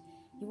it.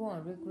 You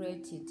won't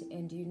regret it.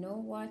 And you know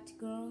what,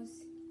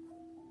 girls?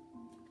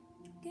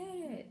 Get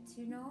it,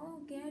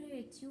 get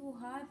it. You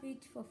have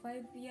it for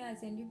 5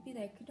 years and you'll be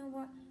like, you know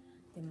what?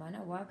 The man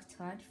I worked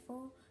hard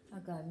for, I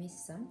got me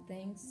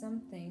something,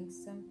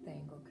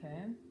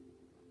 okay?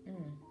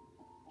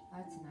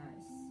 That's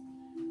nice.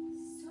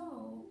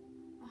 So,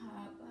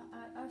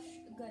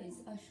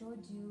 guys, I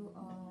showed you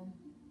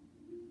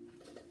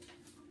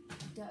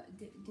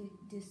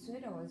the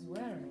sweater I was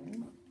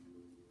wearing.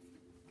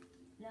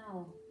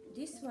 Now,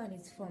 this one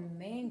is from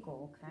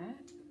Mango, okay?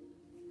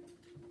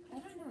 I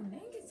don't know,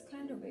 mango is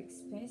kind of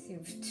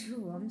expensive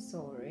too, I'm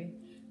sorry.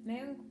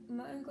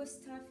 Mango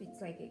stuff,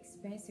 it's like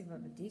expensive,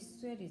 but this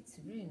sweater, it's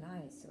really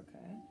nice,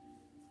 okay?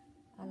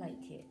 I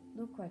like it.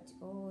 Look at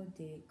all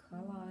the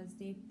colors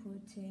they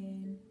put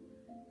in.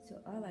 So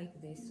I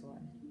like this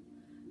one.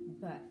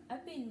 But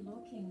I've been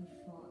looking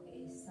for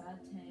a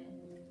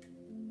certain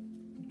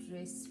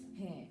dress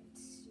pant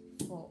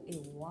for a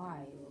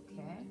while,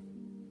 okay?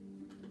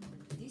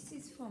 This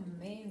is from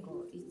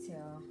Mango. It's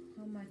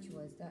how much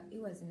was that? It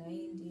was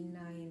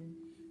 99.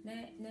 How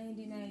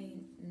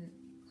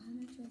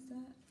much was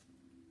that?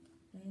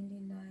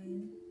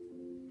 99.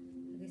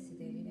 I guess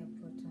they didn't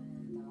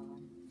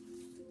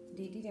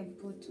didn't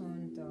put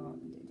on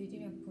they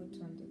didn't put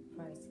on the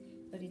price,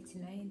 but it's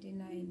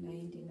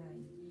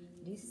 99.99.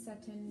 This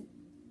satin,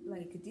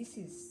 like this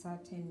is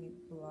satin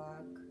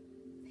black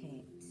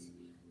pants.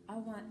 I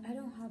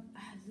don't have,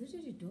 I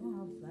literally don't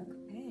have black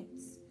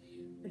pants,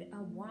 but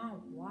I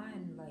want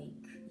one,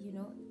 like,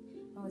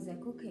 I was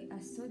like, okay, I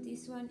saw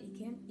this one,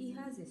 it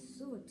has a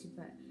suit,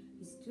 but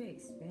it's too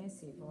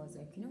expensive. I was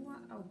like, you know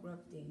what, I'll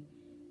grab the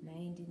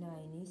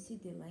 99. You see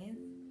the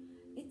length?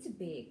 It's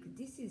big.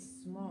 This is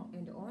small,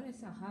 and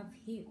honestly, I have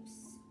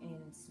hips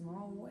and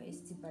small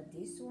waist, but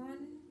this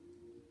one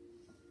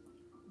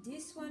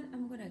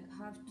I'm gonna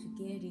have to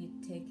get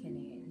it taken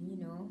in.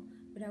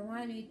 But I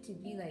want it to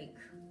be like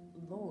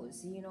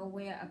loose,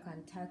 where I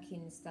can tuck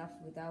in stuff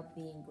without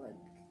being like,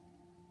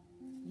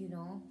 you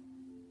know.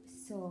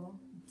 So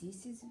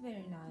this is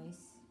very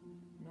nice.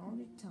 No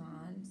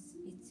returns.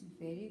 It's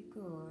very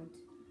good.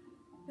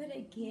 But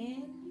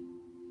again,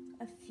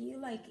 I feel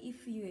like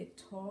if you're a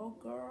tall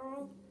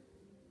girl,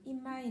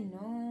 it might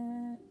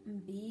not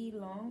be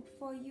long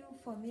for you.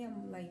 For me,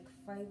 I'm like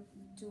 5'2",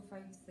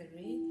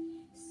 5'3",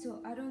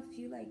 so I don't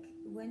feel like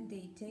when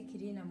they take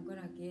it in, I'm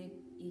gonna get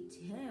it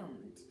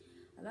hemmed.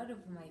 A lot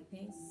of my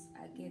pants,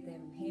 I get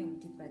them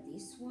hemmed, but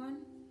this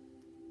one,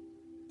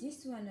 I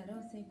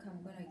don't think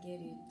I'm gonna get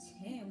it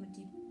hemmed.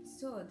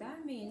 So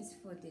that means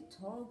for the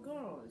tall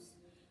girls,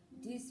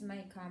 this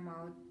might come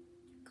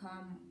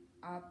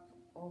up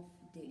of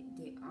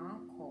the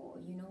ankle.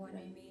 You know what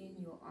I mean?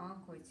 Your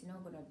ankle, it's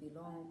not gonna be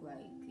long,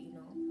 like,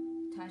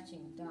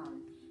 touching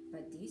down.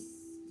 But this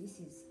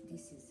is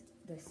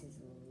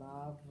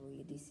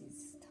lovely. This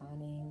is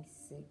stunning,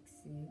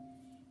 sexy.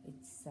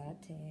 It's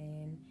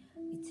satin.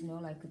 It's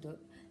not like the,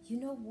 you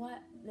know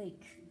what,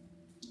 like,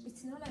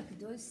 it's not like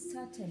those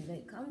satin.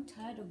 Like, I'm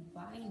tired of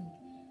buying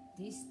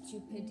this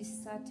stupid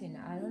satin.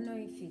 I don't know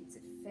if it's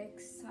fake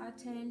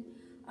satin.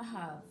 I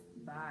have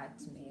bad,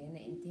 man,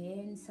 and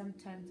then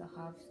sometimes I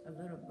have a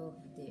little bit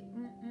of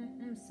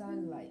the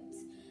sunlight,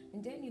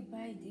 and then you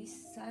buy this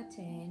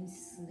satin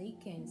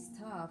sleek and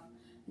stuff,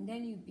 and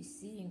then you be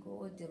seeing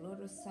all the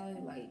little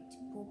cellulite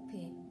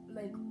popping,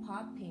 like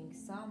popping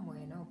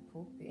somewhere, not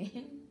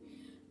popping,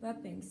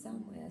 popping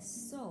somewhere.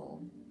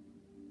 So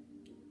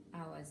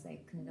I was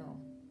like, no.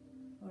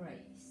 All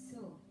right,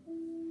 so,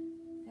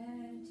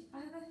 and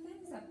other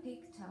things I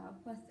picked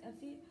up, but I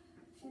feel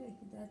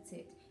like that's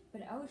it.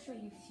 But I will show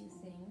you a few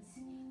things,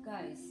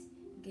 guys.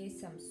 Get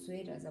some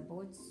sweaters. I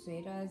bought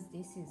sweaters.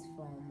 This is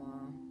from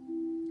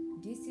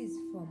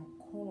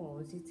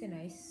Kohl's. It's a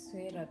nice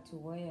sweater to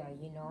wear,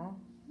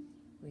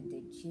 with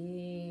the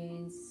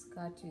jeans,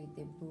 skirt with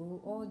the blue.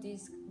 All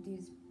these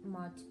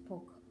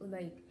multiple,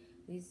 like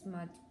these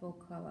multiple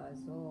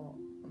colors, or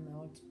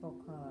multiple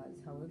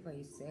colors, however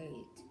you say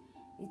it.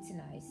 It's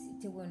nice.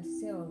 It won't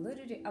sell.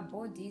 Literally, I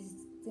bought these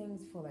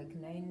things for like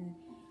 $9.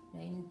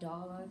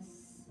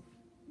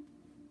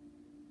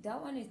 That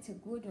one, it's a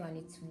good one.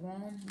 It's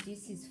warm.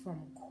 This is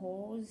from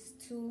Kohl's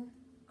too.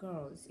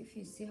 Girls, if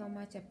you see how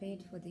much I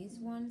paid for these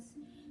ones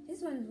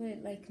were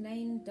like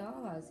 $9.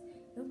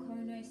 Look how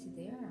nice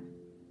they are.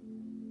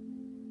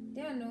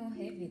 They are not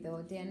heavy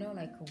though. They are not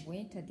like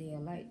winter. They are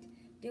light.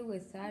 They were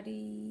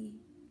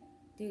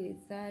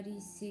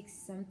 36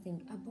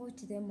 something. I bought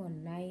them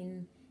on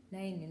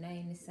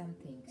 $9.99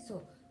 something.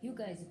 So you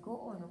guys go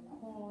on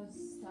Kohl's.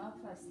 Stuff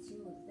are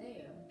still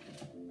there.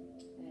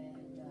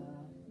 And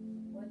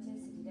what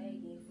else did I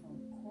get from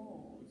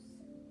Kohl's?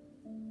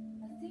 I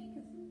think,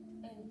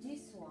 and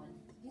this one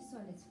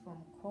is from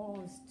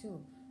Kohl's too.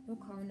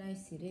 Look how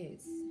nice it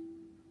is.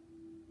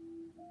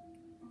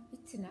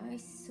 It's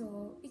nice.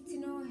 So it's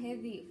not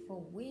heavy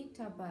for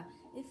winter, but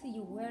if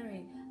you're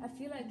wearing, I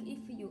feel like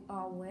if you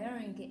are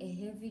wearing a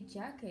heavy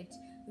jacket,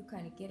 you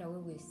can get away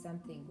with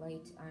something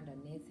light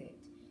underneath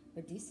it.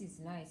 But this is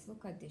nice.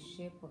 Look at the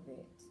shape of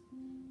it.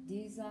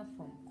 These are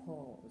from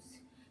Kohl's.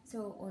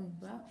 So on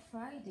Black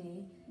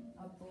Friday,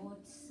 I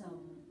bought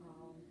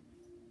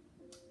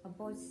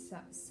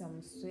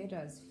some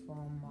sweaters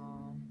from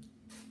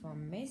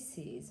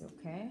Macy's.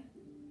 Okay,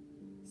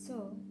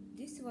 so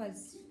this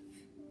was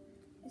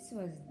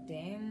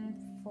damn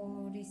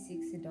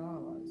 $46.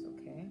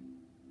 Okay,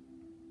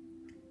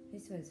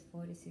 this was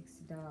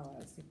 $46,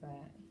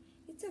 but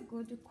it's a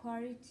good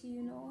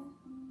quality.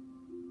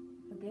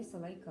 I guess I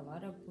like a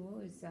lot of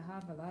blues. I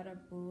have a lot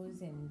of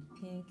blues and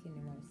pink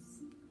in my,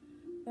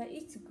 but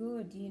it's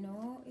good.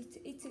 It's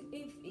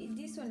if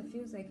this one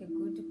feels like a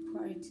good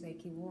quality,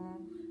 like it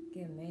won't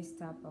get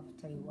messed up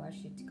after you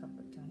wash it a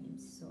couple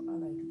times. So I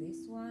like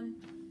this one,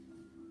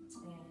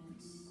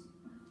 and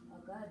I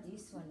got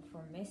this one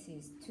from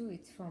Macy's too.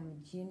 It's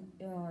from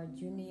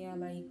junior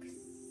like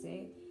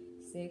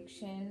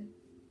section.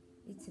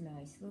 It's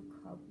nice. Look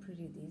how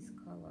pretty these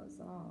colors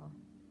are.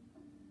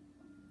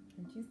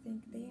 Don't you think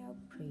they are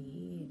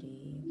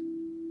pretty?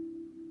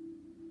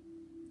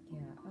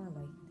 Yeah, I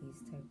like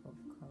these type of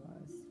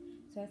colors.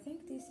 So I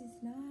think this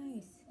is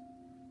nice.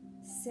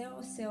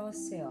 Sell.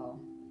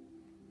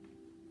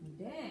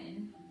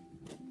 Then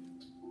I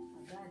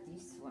got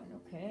this one.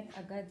 Okay,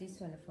 I got this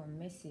one from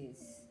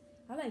Macy's.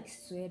 I like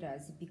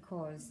sweaters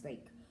because,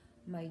 like,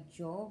 my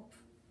job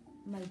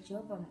I'm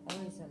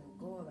always on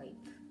go. Like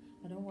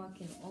I don't work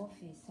in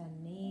office. I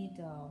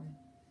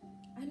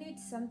need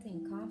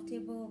something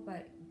comfortable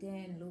but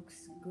then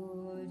looks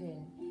good,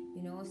 and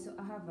so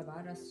I have a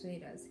lot of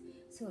sweaters.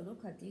 So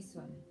look at this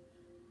one.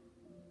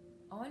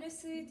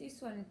 Honestly, this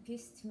one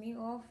pissed me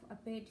off. I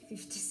paid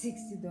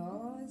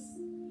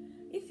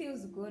 $50-$60. It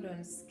feels good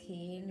on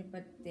skin,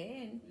 but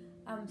then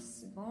I'm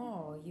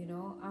small,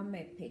 I'm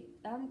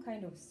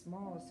kind of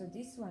small, so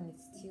this one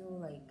is still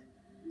like,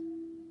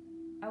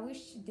 I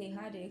wish they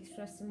had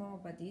extra small,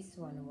 but this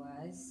one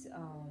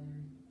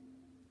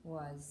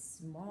was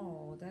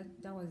small.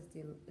 That was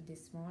the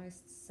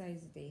smallest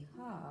size they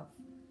have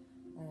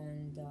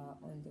on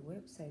the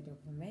website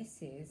of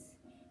Macy's.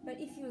 But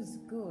it feels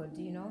good,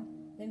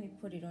 Let me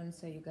put it on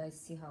so you guys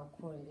see how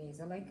cool it is.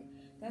 I like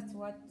That's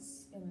what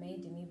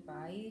made me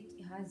buy it.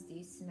 It has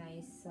this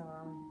nice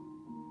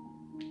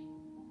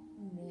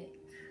neck.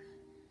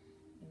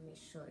 Let me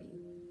show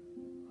you.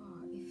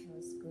 Oh, it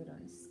feels good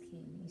on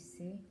skin, you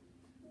see.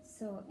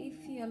 So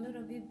if you're a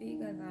little bit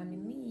bigger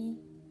than me,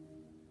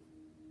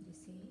 you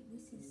see,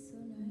 this is so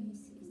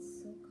nice.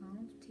 It's so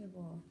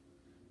comfortable.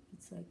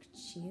 It's like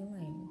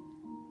chilling.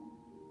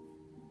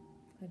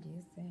 What do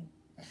you think?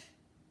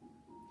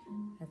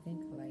 I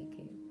think I like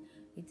it.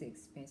 It's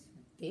expensive.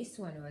 This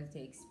one was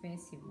the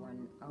expensive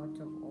one out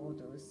of all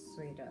those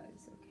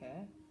sweaters,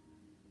 okay?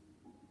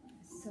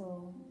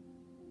 So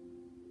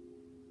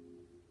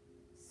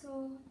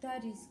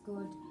that is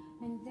good.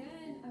 And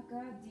then I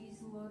got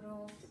these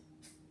little,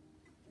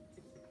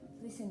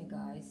 listen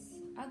guys,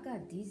 I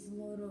got this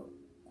little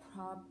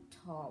crop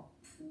top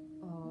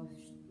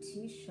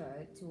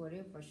t-shirt,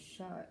 whatever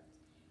shirt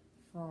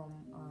from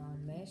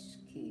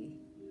Meshki,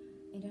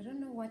 and I don't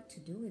know what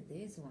to do with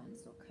these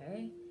ones,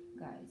 okay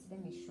guys,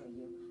 let me show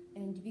you.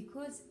 And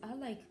because I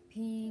like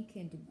pink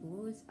and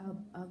blues,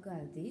 I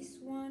got this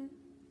one.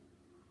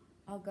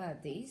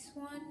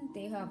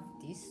 They have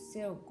this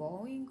sale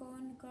going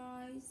on,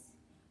 guys,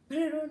 but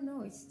I don't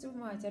know, it's too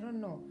much. I don't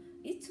know,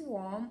 it's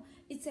warm.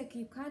 It's like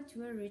you can't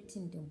wear it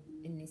in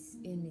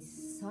the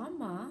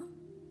summer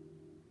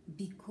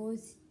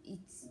because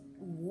it's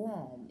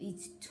warm.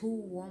 It's too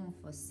warm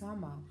for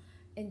summer.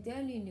 And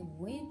then in the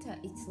winter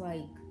it's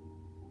like,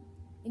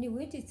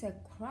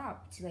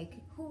 cropped. Like,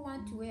 who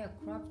want to wear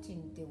cropped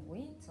in the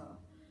winter?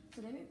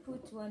 So let me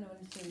put one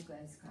on so you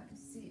guys can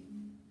see.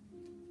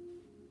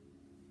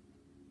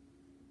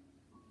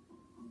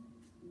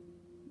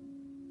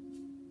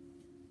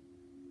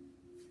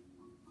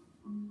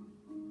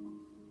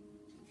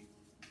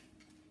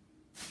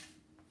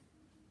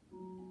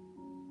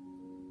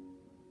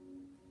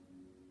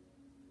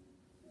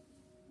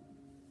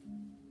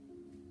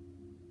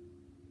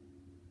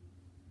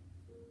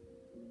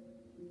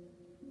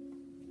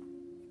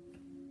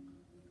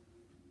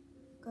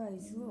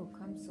 Guys, look,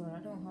 I'm sorry, I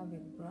don't have a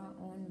bra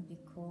on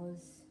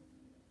because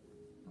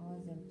I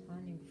wasn't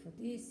planning for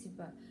this.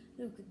 But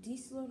look,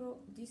 this little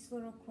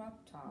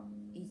crop top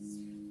is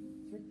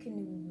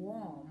freaking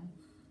warm,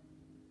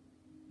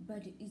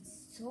 but it's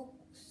so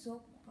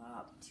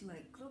cropped.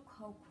 Like, look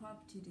how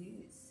cropped it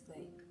is.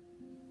 Like,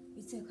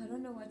 it's like I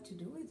don't know what to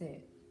do with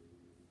it.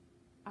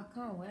 I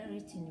can't wear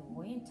it in the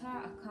winter.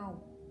 I can't.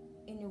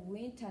 In the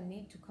winter, I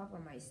need to cover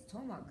my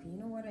stomach. You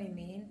know what I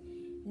mean?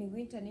 In the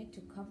winter, I need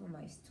to cover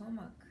my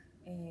stomach,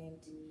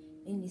 and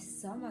in the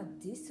summer,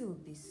 this will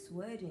be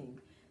sweating.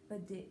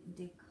 But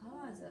the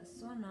colors are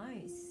so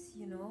nice.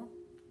 You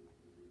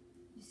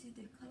see,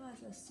 the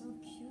colors are so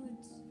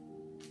cute.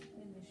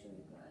 Let me show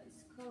you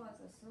guys. Colors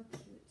are so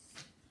cute.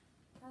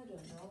 I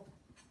don't know.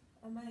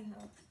 I might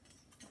have.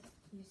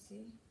 You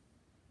see,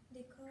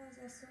 the colors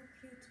are so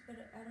cute, but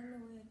I don't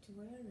know where to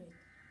wear it.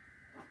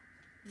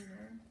 You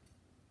know.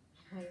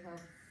 I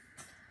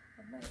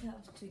might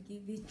have to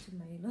give it to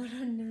my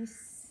little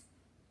niece.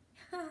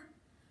 I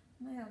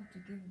might have to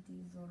give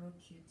these little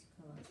cute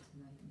colors to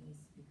my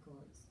niece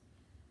because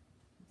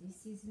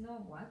this is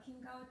not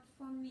working out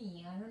for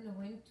me. I don't know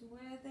when to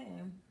wear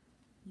them.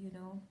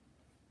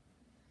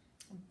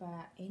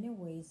 But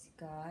anyways,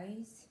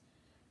 guys,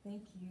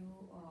 thank you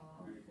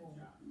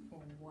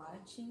for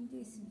watching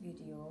this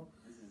video.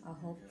 I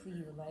hope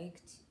you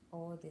liked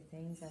all the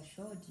things I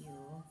showed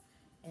you.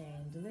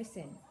 And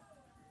listen,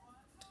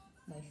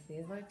 my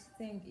favorite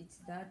thing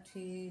is that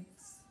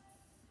it's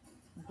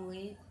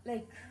blade,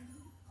 like,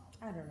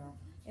 I don't know,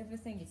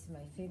 everything is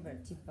my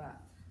favorite,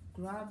 but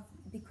grab,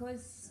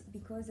 because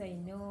I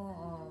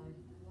know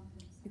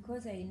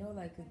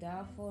like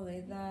duffel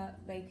leather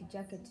like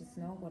jacket is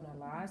not gonna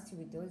last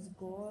with those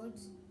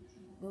golds.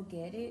 Go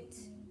get it.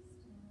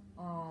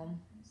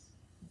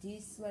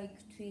 This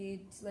like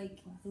tweed, like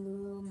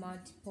blue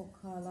multiple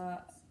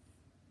color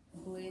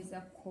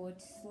blazer coat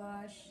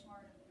slash,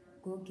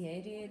 go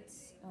get it.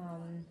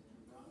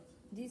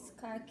 This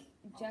khaki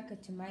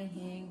jacket might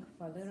hang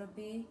for a little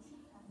bit.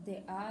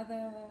 The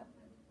other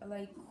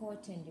like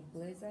coat and the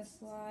blazer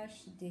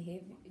slash,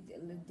 the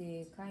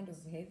kind of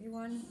heavy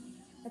one,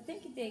 I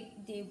think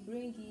they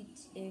bring it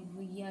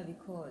every year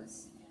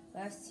because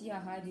last year I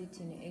had it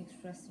in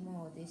extra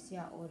small. This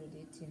year I ordered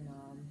it in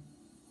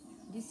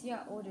This year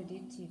I ordered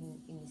it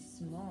in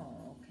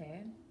small,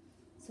 okay?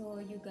 So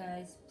you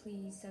guys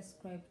please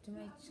subscribe to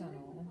my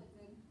channel,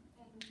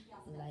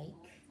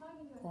 like,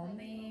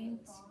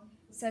 comment,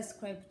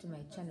 subscribe to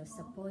my channel,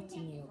 support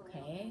me,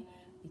 okay?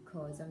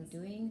 Because I'm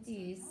doing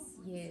this.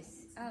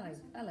 Yes, I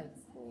like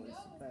clothes,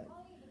 but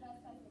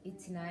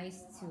it's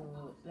nice to,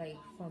 like,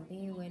 for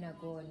me when I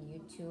go on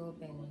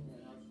YouTube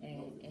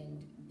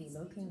and be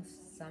looking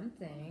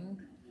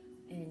something,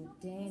 and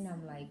then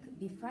I'm like,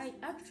 before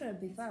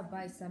I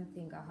buy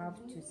something, I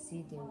have to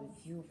see the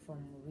review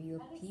from real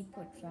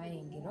people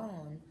trying it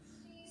on.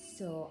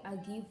 So I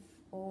give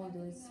all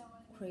those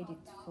credit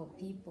for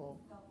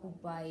people who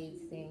buy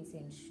things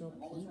and show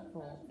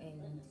people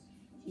and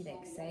be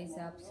like size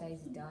up,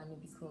 size down,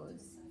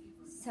 because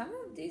some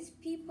of these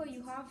people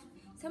you have,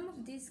 some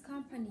of this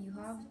company you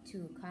have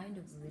to kind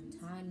of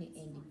return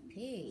and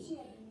pay.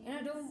 And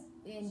I don't,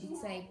 and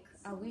it's like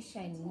I wish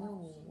I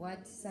knew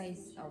what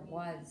size I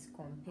was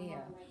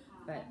compare,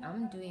 but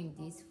I'm doing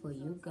this for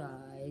you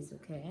guys,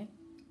 okay?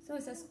 So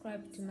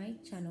subscribe to my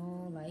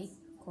channel, like,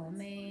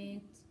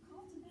 comment,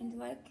 and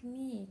like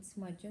me, it's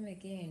my dream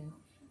again.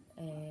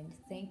 And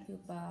thank you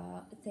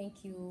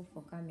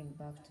for coming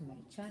back to my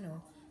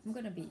channel. I'm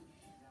gonna be,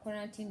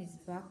 quarantine is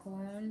back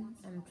on.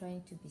 I'm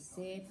trying to be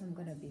safe. I'm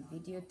gonna be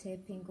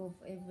videotaping of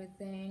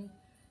everything.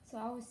 So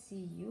I will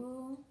see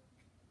you.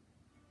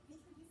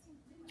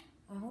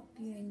 I hope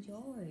you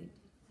enjoyed.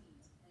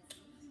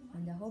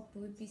 And I hope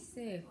we'll be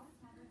safe.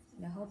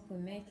 And I hope we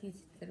make it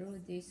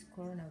through this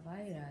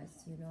coronavirus.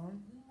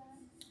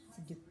 It's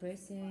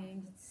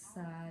depressing, it's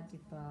sad,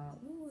 but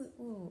we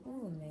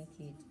will make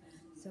it.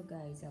 So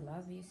guys, I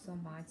love you so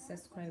much.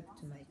 Subscribe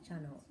to my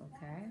channel,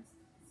 okay?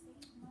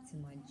 It's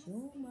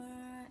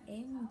Majuma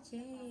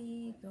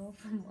MJ, girl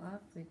from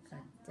Africa.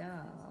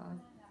 Duh.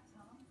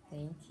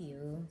 Thank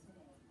you.